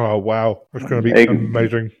 Oh wow, it's going to be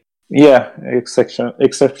amazing. Yeah, exception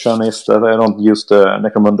is that I don't use the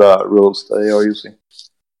Necromunda rules they are using.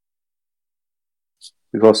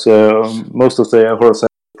 Because most of the Horus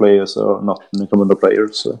players are not Necromunda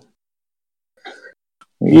players. So.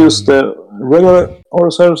 We use the regular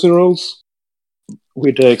Horus Heresy rules,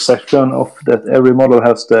 with the exception of that every model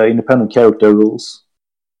has the independent character rules.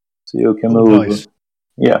 So you can move. Nice.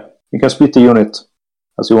 Yeah, you can split the unit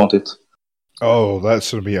as you want it. Oh,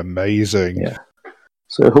 that's going to be amazing. Yeah.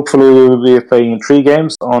 So hopefully we will be playing 3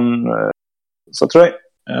 games on Saturday.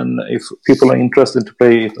 And if people are interested to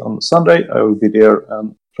play it on Sunday, I will be there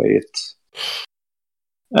and play it.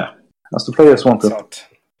 Yeah, as the players want to.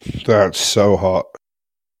 That's so hot.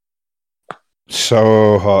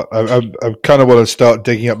 So hot. I kind of want to start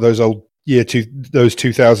digging up those old those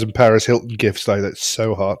 2000 Paris Hilton gifts though. That's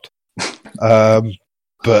so hot.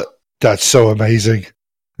 But that's so amazing.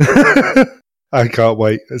 I can't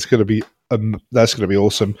wait. It's going to be that's going to be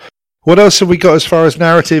awesome. What else have we got as far as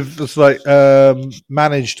narrative, like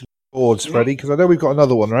managed boards, Freddie? Because I know we've got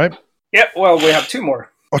another one, right? Yeah. Well, we have 2 more.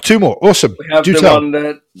 Oh, 2 more. Awesome. We have one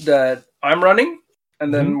that I'm running,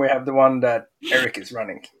 and then we have the one that Eric is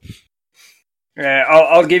running.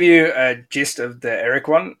 I'll give you a gist of the Eric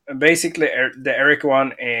one. Basically, the Eric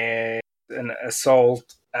one is an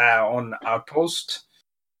assault on outpost.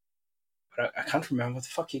 I can't remember what the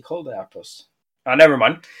fuck he called the outpost. Never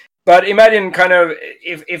mind. But imagine kind of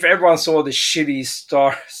if everyone saw the shitty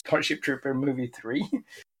Starship Trooper movie 3,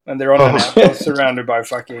 and they're on an outpost surrounded by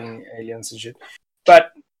fucking aliens and shit.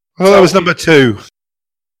 But that was number 2.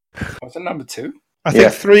 Was it number 2? I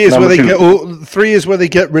think 3 is where they get 3 is where they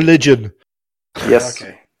get religion. Yes.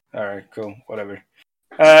 Okay. All right. Cool. Whatever.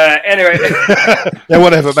 Anyway. Yeah,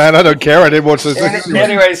 whatever, man. I don't care. I didn't watch this.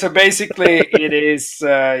 Anyway, so basically, it is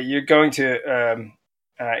you're going to.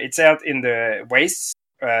 It's out in the wastes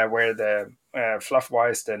where the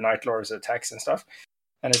Fluffwise, the Night Lords attacks and stuff,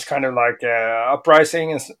 and it's kind of like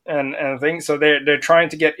uprising and things. So they're trying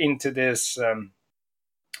to get into this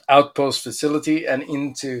outpost facility and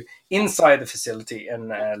inside the facility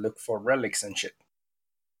and look for relics and shit.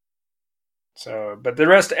 So, but the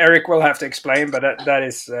rest Eric will have to explain. But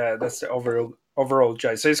that's the overall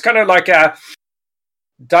gist. So it's kind of like a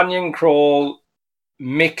dungeon crawl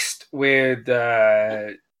mixed with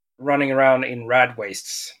running around in rad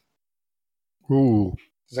wastes. Ooh.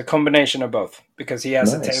 It's a combination of both, because he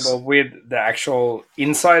has a table with the actual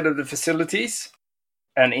inside of the facilities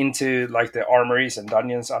and into like the armories and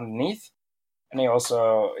dungeons underneath. And he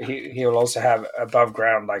will also have above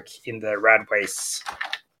ground, like in the rad wastes,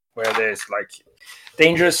 where there's like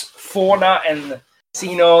dangerous fauna and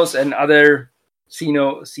xenos and other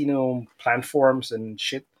xeno plant forms and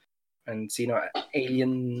shit, and xeno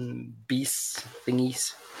alien beasts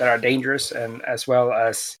thingies that are dangerous, and as well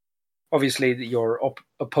as obviously your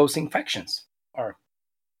opposing factions are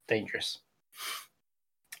dangerous.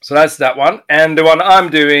 So that's that one. And the one I'm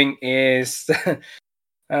doing is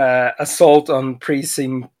Assault on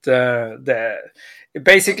Precinct.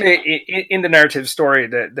 Basically, in the narrative story,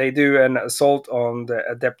 they do an assault on the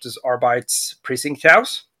Adeptus Arbites Precinct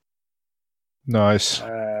House. Nice.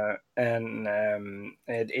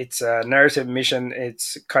 It's a narrative mission.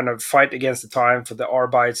 It's kind of fight against the time for the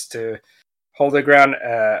Arbites to hold their ground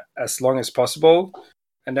as long as possible,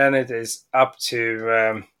 and then it is up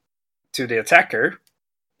to the attacker,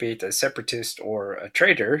 be it a separatist or a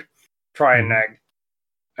traitor, trying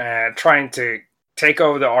to take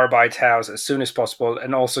over the Arbite house as soon as possible,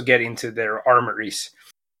 and also get into their armories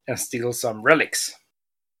and steal some relics.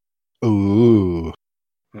 Ooh.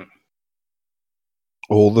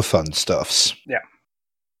 All the fun stuffs. Yeah.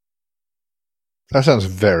 That sounds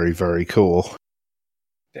very, very cool.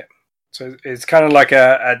 Yeah. So it's kind of like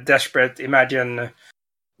a desperate, imagine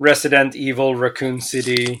Resident Evil Raccoon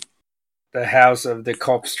City, the house of the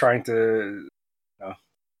cops trying to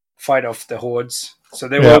fight off the hordes. So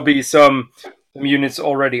there will be some units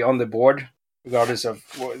already on the board, regardless of...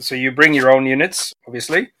 So you bring your own units,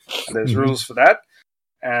 obviously. And there's rules for that.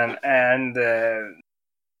 And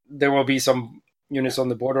there will be some units on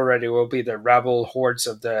the board already. Will be the rabble hordes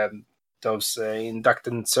of those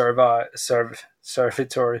inductant servitor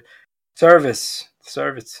service.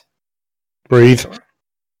 Breathe.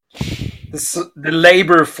 The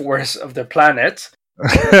labor force of the planet.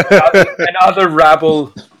 and other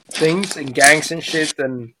rabble things and gangs and shit,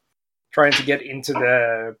 and trying to get into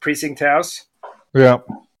the precinct house. Yeah.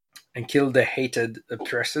 And kill the hated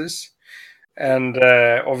oppressors. And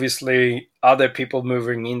obviously other people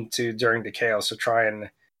moving into during the chaos to try and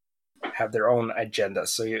have their own agendas.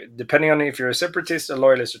 So depending on if you're a separatist, a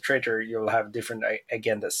loyalist, or traitor, you'll have different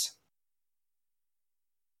agendas.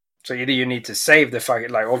 So either you need to save the fucking...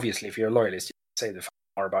 Like, obviously, if you're a loyalist, you save the fucking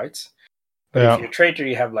Arbites. But if you're a traitor,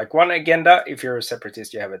 you have like one agenda. If you're a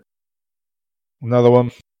separatist, you have another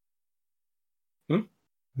one.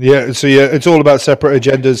 Yeah, so it's all about separate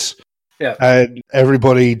agendas. Yeah. And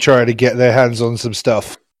everybody trying to get their hands on some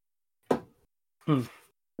stuff.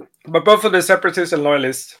 But both for the separatists and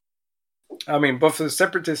loyalists, both for the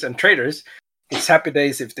separatists and traitors, it's happy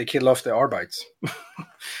days if they kill off the Arbites.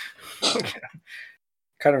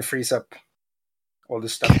 Kind of frees up all the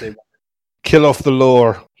stuff they want. Kill off the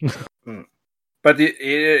lore. But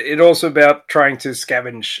it also about trying to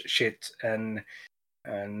scavenge shit and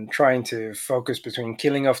trying to focus between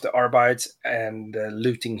killing off the Arbites and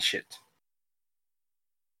looting shit.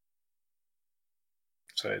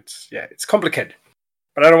 So it's complicated,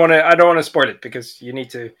 but I don't want to spoil it, because you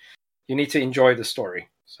need to enjoy the story,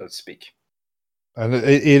 so to speak. And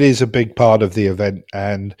it is a big part of the event,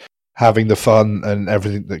 and having the fun and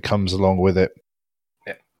everything that comes along with it.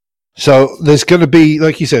 Yeah. So there's going to be,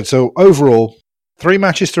 like you said, so overall 3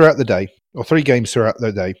 matches throughout the day, or 3 games throughout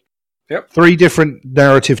the day. Yep. 3 different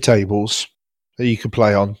narrative tables that you can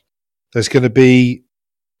play on. There's going to be,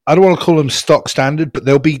 I don't want to call them stock standard, but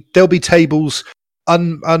there'll be tables,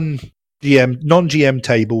 non-GM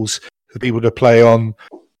tables for people to play on,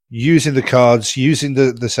 using the cards, using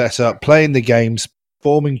the setup, playing the games,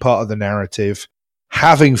 forming part of the narrative,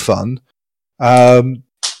 having fun. And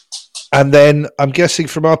then I'm guessing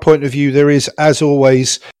from our point of view, there is, as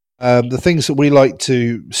always, the things that we like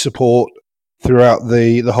to support throughout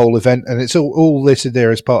the whole event, and it's all listed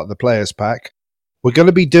there as part of the players pack. We're going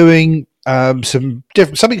to be doing something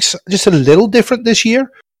just a little different this year,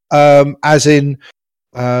 as in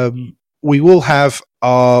we will have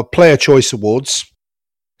our player choice awards.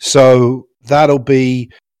 So that'll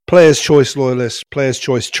be Players' Choice Loyalist, Players'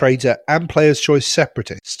 Choice Traitor, and Players' Choice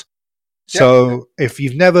Separatist. So if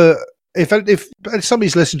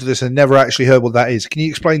somebody's listened to this and never actually heard what that is, can you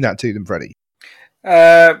explain that to them, Freddie?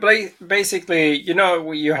 Basically,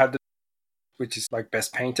 you have which is like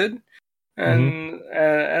best painted. And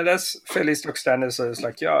that's fairly stock standard. So it's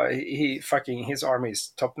like, yeah, he fucking, his army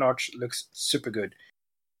is top notch, looks super good.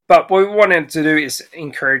 But what we wanted to do is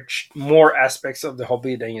encourage more aspects of the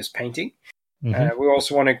hobby than just painting. We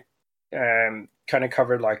also want to kind of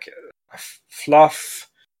cover like fluff,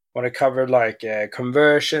 want to cover like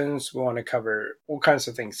conversions, we want to cover all kinds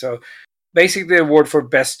of things. So basically the award for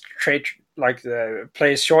best trade, like the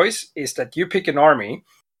player's choice, is that you pick an army,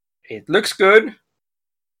 it looks good.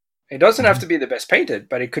 It doesn't have to be the best painted,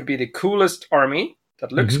 but it could be the coolest army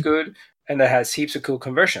that looks good and that has heaps of cool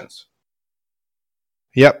conversions.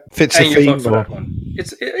 Yep, fits and a you theme. vote for that one.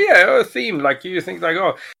 It's a theme. Like you think like,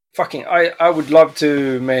 oh, fucking, I would love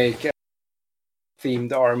to make a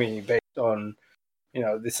themed army based on,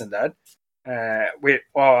 this and that.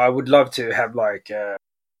 I would love to have like, a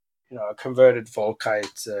converted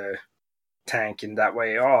Volkite tank in that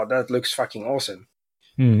way. Oh, that looks fucking awesome.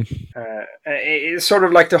 It's sort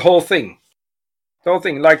of like the whole thing.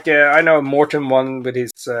 Like I know Morton won with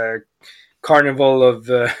his Carnival of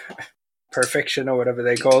Perfection or whatever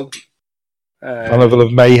they called. Carnival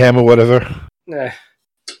of Mayhem or whatever.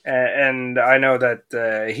 And I know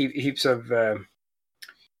that heaps of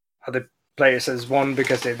other players has won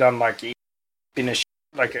because they've done like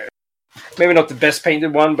maybe not the best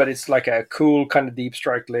painted one, but it's like a cool kind of deep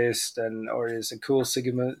strike list, or it's a cool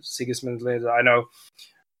Sigismund list. I know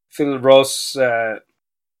Phil Ross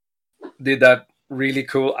did that really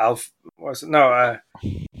cool it was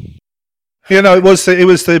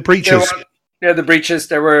the Breaches. The Breaches.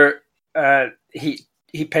 There were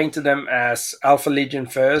he painted them as Alpha Legion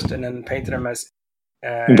first, and then painted them as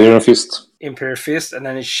Imperial Fist, and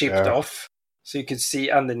then it shipped off, so you could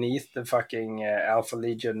see underneath the fucking Alpha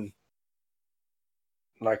Legion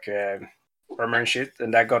like armor and shit,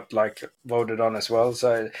 and that got like voted on as well.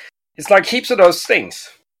 So it's like heaps of those things.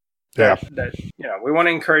 That we want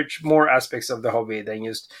to encourage more aspects of the hobby than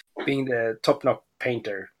just being the top-notch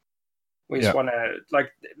painter. We just want to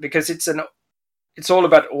because it's all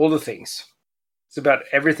about all the things. It's about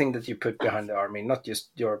everything that you put behind the army, not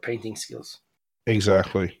just your painting skills.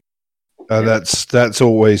 Exactly. That's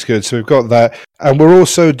always good. So we've got that, and we're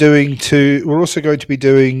also going to be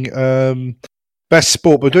doing best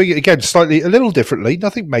sport. We're doing it again a little differently,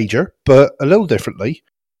 nothing major, but a little differently.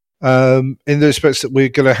 In the respects that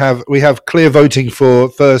we have clear voting for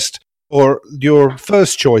first, or your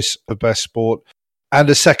first choice of best sport, and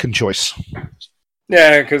a second choice.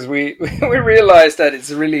 Yeah, because we realized that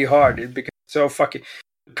it's really hard. It becomes so fucking.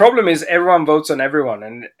 The problem is everyone votes on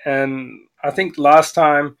everyone, and I think last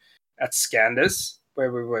time at Scandus,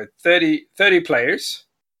 where we were 30 players,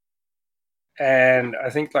 and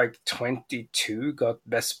I think like 22 got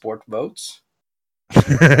best sport votes.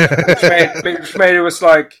 which made it was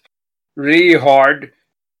like really hard,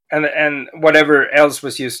 and whatever else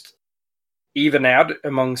was just even out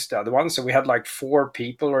amongst the other ones. So we had like 4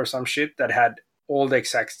 people or some shit that had all the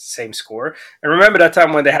exact same score. And remember that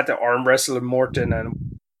time when they had to arm wrestle Morton,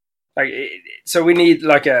 and so we need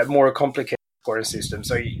like a more complicated scoring system.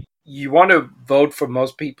 So you want to vote for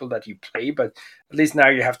most people that you play, but at least now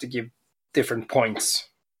you have to give different points.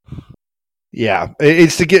 Yeah,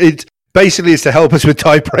 it's to help us with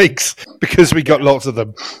tie breaks because we got lots of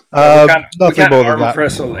them. We can't arm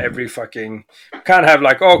wrestle every fucking. We can't have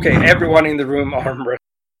like, okay, everyone in the room arm wrestle.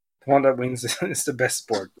 The one that wins is the best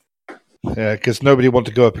sport. Yeah, because nobody want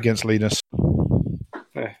to go up against Linus.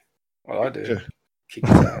 Yeah. Well, I do. Yeah. Kick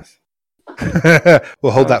his ass.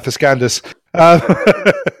 We'll hold that for Scandus.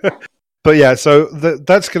 But yeah, so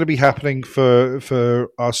that's going to be happening for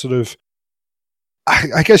our sort of,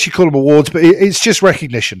 I guess you call them awards, but it's just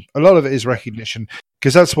recognition. A lot of it is recognition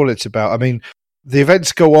because that's what it's about. I mean, the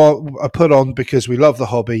events are put on because we love the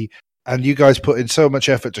hobby, and you guys put in so much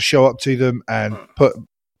effort to show up to them and put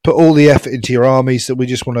all the effort into your armies that we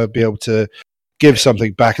just want to be able to give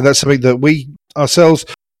something back, and that's something that we ourselves,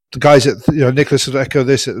 the guys at Nicholas would echo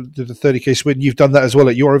this at the 30K Sweden. You've done that as well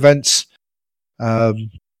at your events. I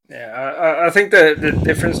think the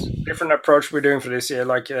different approach we're doing for this year.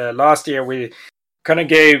 Like last year, we kind of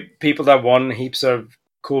gave people that won heaps of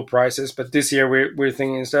cool prizes, but this year we're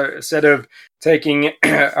thinking instead of taking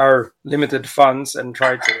our limited funds and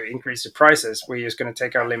try to increase the prices, we're just going to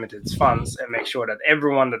take our limited funds and make sure that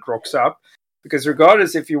everyone that rocks up, because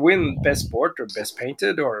regardless if you win best sport or best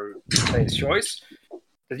painted or player's choice,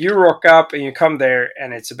 that you rock up and you come there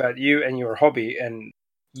and it's about you and your hobby and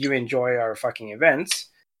you enjoy our fucking events.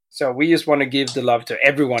 So we just want to give the love to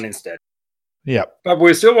everyone instead. Yeah, but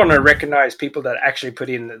we still want to recognize people that actually put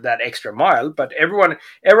in that extra mile. But everyone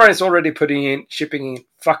is already shipping in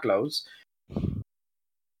fuckloads.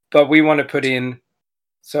 But we want to put in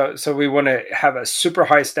So we want to have a super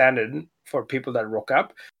high standard for people that rock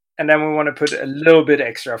up, and then we want to put a little bit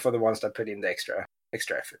extra for the ones that put in the extra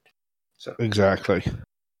effort. So exactly,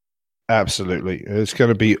 absolutely, it's going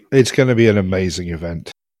to be an amazing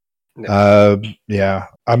event. Yeah,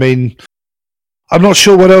 I mean, I'm not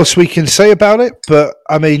sure what else we can say about it, but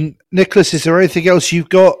I mean, Nicholas, is there anything else you've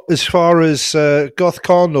got as far as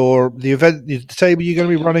GothCon or the event, the table you're going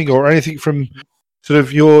to be running, or anything from sort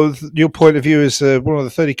of your point of view as one of the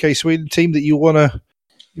 30K Sweden team that you want to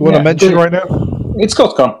mention right now? It's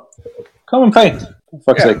GothCon. Come and play, for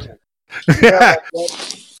fuck's sake.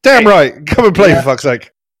 Damn right. Come and play, for fuck's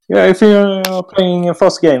sake. Yeah, if you're playing a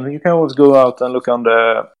fast game, you can always go out and look on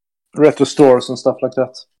the retro stores and stuff like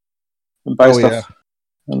that. And buy stuff.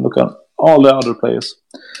 And look at all the other players.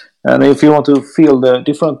 And if you want to feel the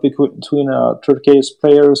difference between 30K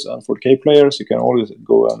players and 40K players, you can always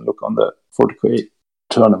go and look on the 40K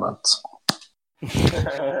tournament.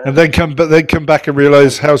 And then come back and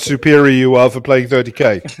realize how superior you are for playing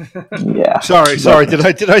 30K. Yeah. Sorry.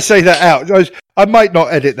 Did I say that out? I might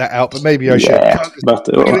not edit that out, but maybe I should. But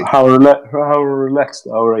how relaxed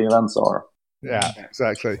our events are. Yeah,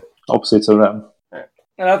 exactly. Opposites of them.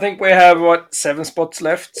 And I think we have 7 spots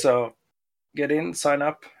left, so get in, sign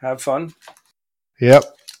up, have fun. Yep.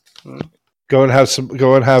 Come and have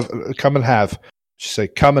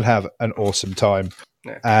an awesome time.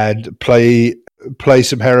 Yeah. And play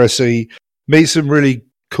some Heresy, meet some really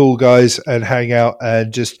cool guys and hang out,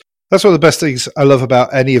 and just that's one of the best things I love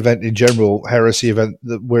about any event in general, Heresy event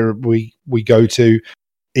that we go to,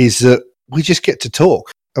 is that we just get to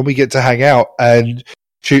talk and we get to hang out and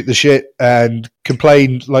shoot the shit and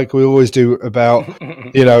complain like we always do about,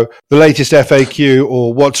 the latest FAQ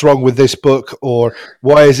or what's wrong with this book or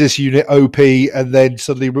why is this unit OP, and then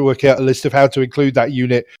suddenly we work out a list of how to include that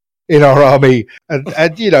unit in our army, and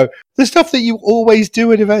the stuff that you always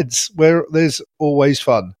do at events where there's always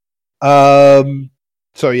fun.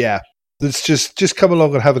 So yeah, let's just come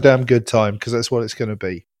along and have a damn good time, because that's what it's going to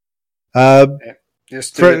be. I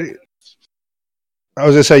was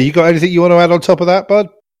going to say, you got anything you want to add on top of that, bud?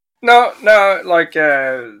 No.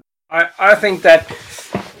 I think that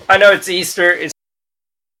I know it's Easter,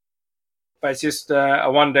 but it's just a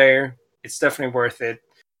one day. It's definitely worth it.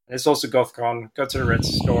 It's also GothCon. Go to the Red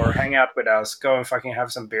Store, hang out with us, go and fucking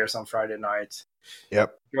have some beers on Friday night.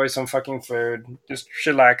 Yep. Enjoy some fucking food. Just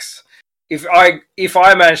chillax. If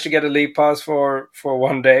I manage to get a league pass for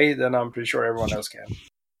one day, then I'm pretty sure everyone else can.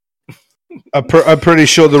 I'm pretty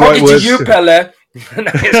sure the right words. To you, Pelle. He's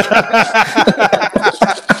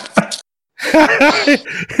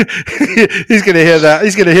going to hear that.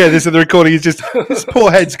 He's going to hear this in the recording. His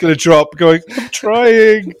poor head's going to drop, going,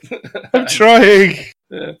 I'm trying.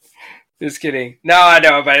 Just kidding. No, I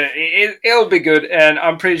know, but it'll be good, and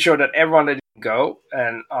I'm pretty sure that everyone that didn't go,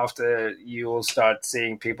 and after you will start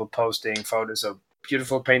seeing people posting photos of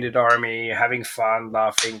beautiful painted army, having fun,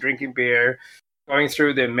 laughing, drinking beer, going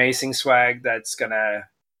through the amazing swag that's gonna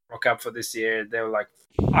rock up for this year. They were like,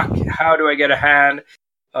 fuck, how do I get a hand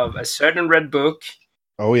of a certain red book?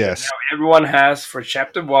 Oh yes. Now everyone has for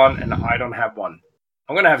chapter 1, and I don't have one.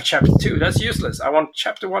 I'm gonna have chapter 2. That's useless. I want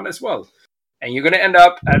chapter 1 as well. And you're going to end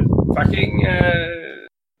up at fucking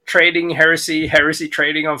trading heresy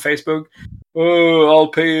trading on Facebook. Oh, I'll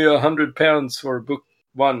pay £100 for book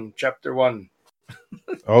 1, chapter 1.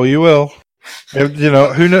 Oh, you will.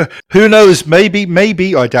 Who knows?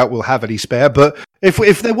 Maybe I doubt we'll have any spare. But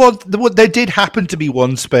if there did happen to be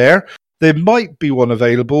one spare, there might be one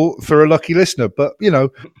available for a lucky listener. But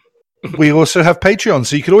we also have Patreon,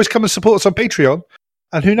 so you can always come and support us on Patreon.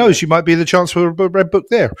 And who knows, you might be the chance for a red book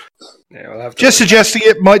there. Yeah, we'll have to just suggesting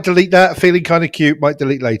it, might delete that, feeling kind of cute, might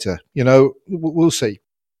delete later. We'll see.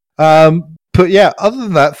 But yeah, other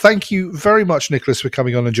than that, thank you very much, Nicholas, for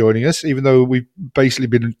coming on and joining us, even though we've basically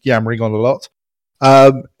been yammering on a lot.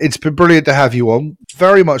 It's been brilliant to have you on.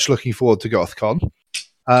 Very much looking forward to GothCon,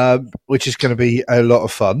 which is going to be a lot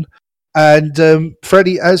of fun. And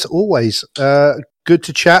Freddie, as always, good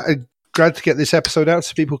to chat and glad to get this episode out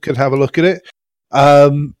so people can have a look at it.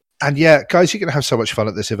 And yeah, guys, you're going to have so much fun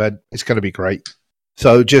at this event. It's going to be great.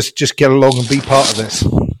 So just get along and be part of this.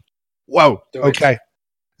 Whoa. Okay.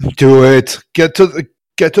 Do it. Get to the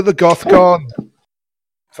GothCon.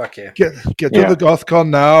 Fuck yeah. Get to the GothCon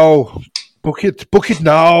now. Book it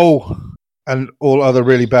now. And all other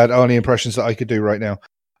really bad Arnie impressions that I could do right now.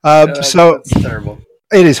 That's terrible.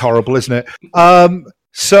 It is horrible, isn't it?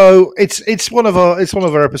 So it's one of our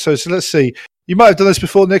episodes. So let's see. You might have done this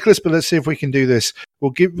before, Nicholas, but let's see if we can do this.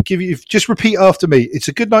 We'll give you, just repeat after me. It's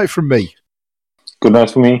a good night from me. Good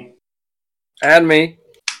night for me. And me.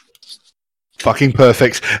 Fucking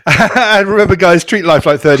perfect. And remember, guys, treat life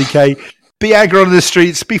like 30k. Be aggro on the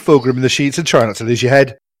streets, be Fulgrim in the sheets, and try not to lose your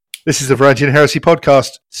head. This is the Varangian Heresy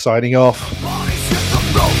Podcast, signing off. Bodies hit the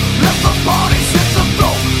floor, let the bodies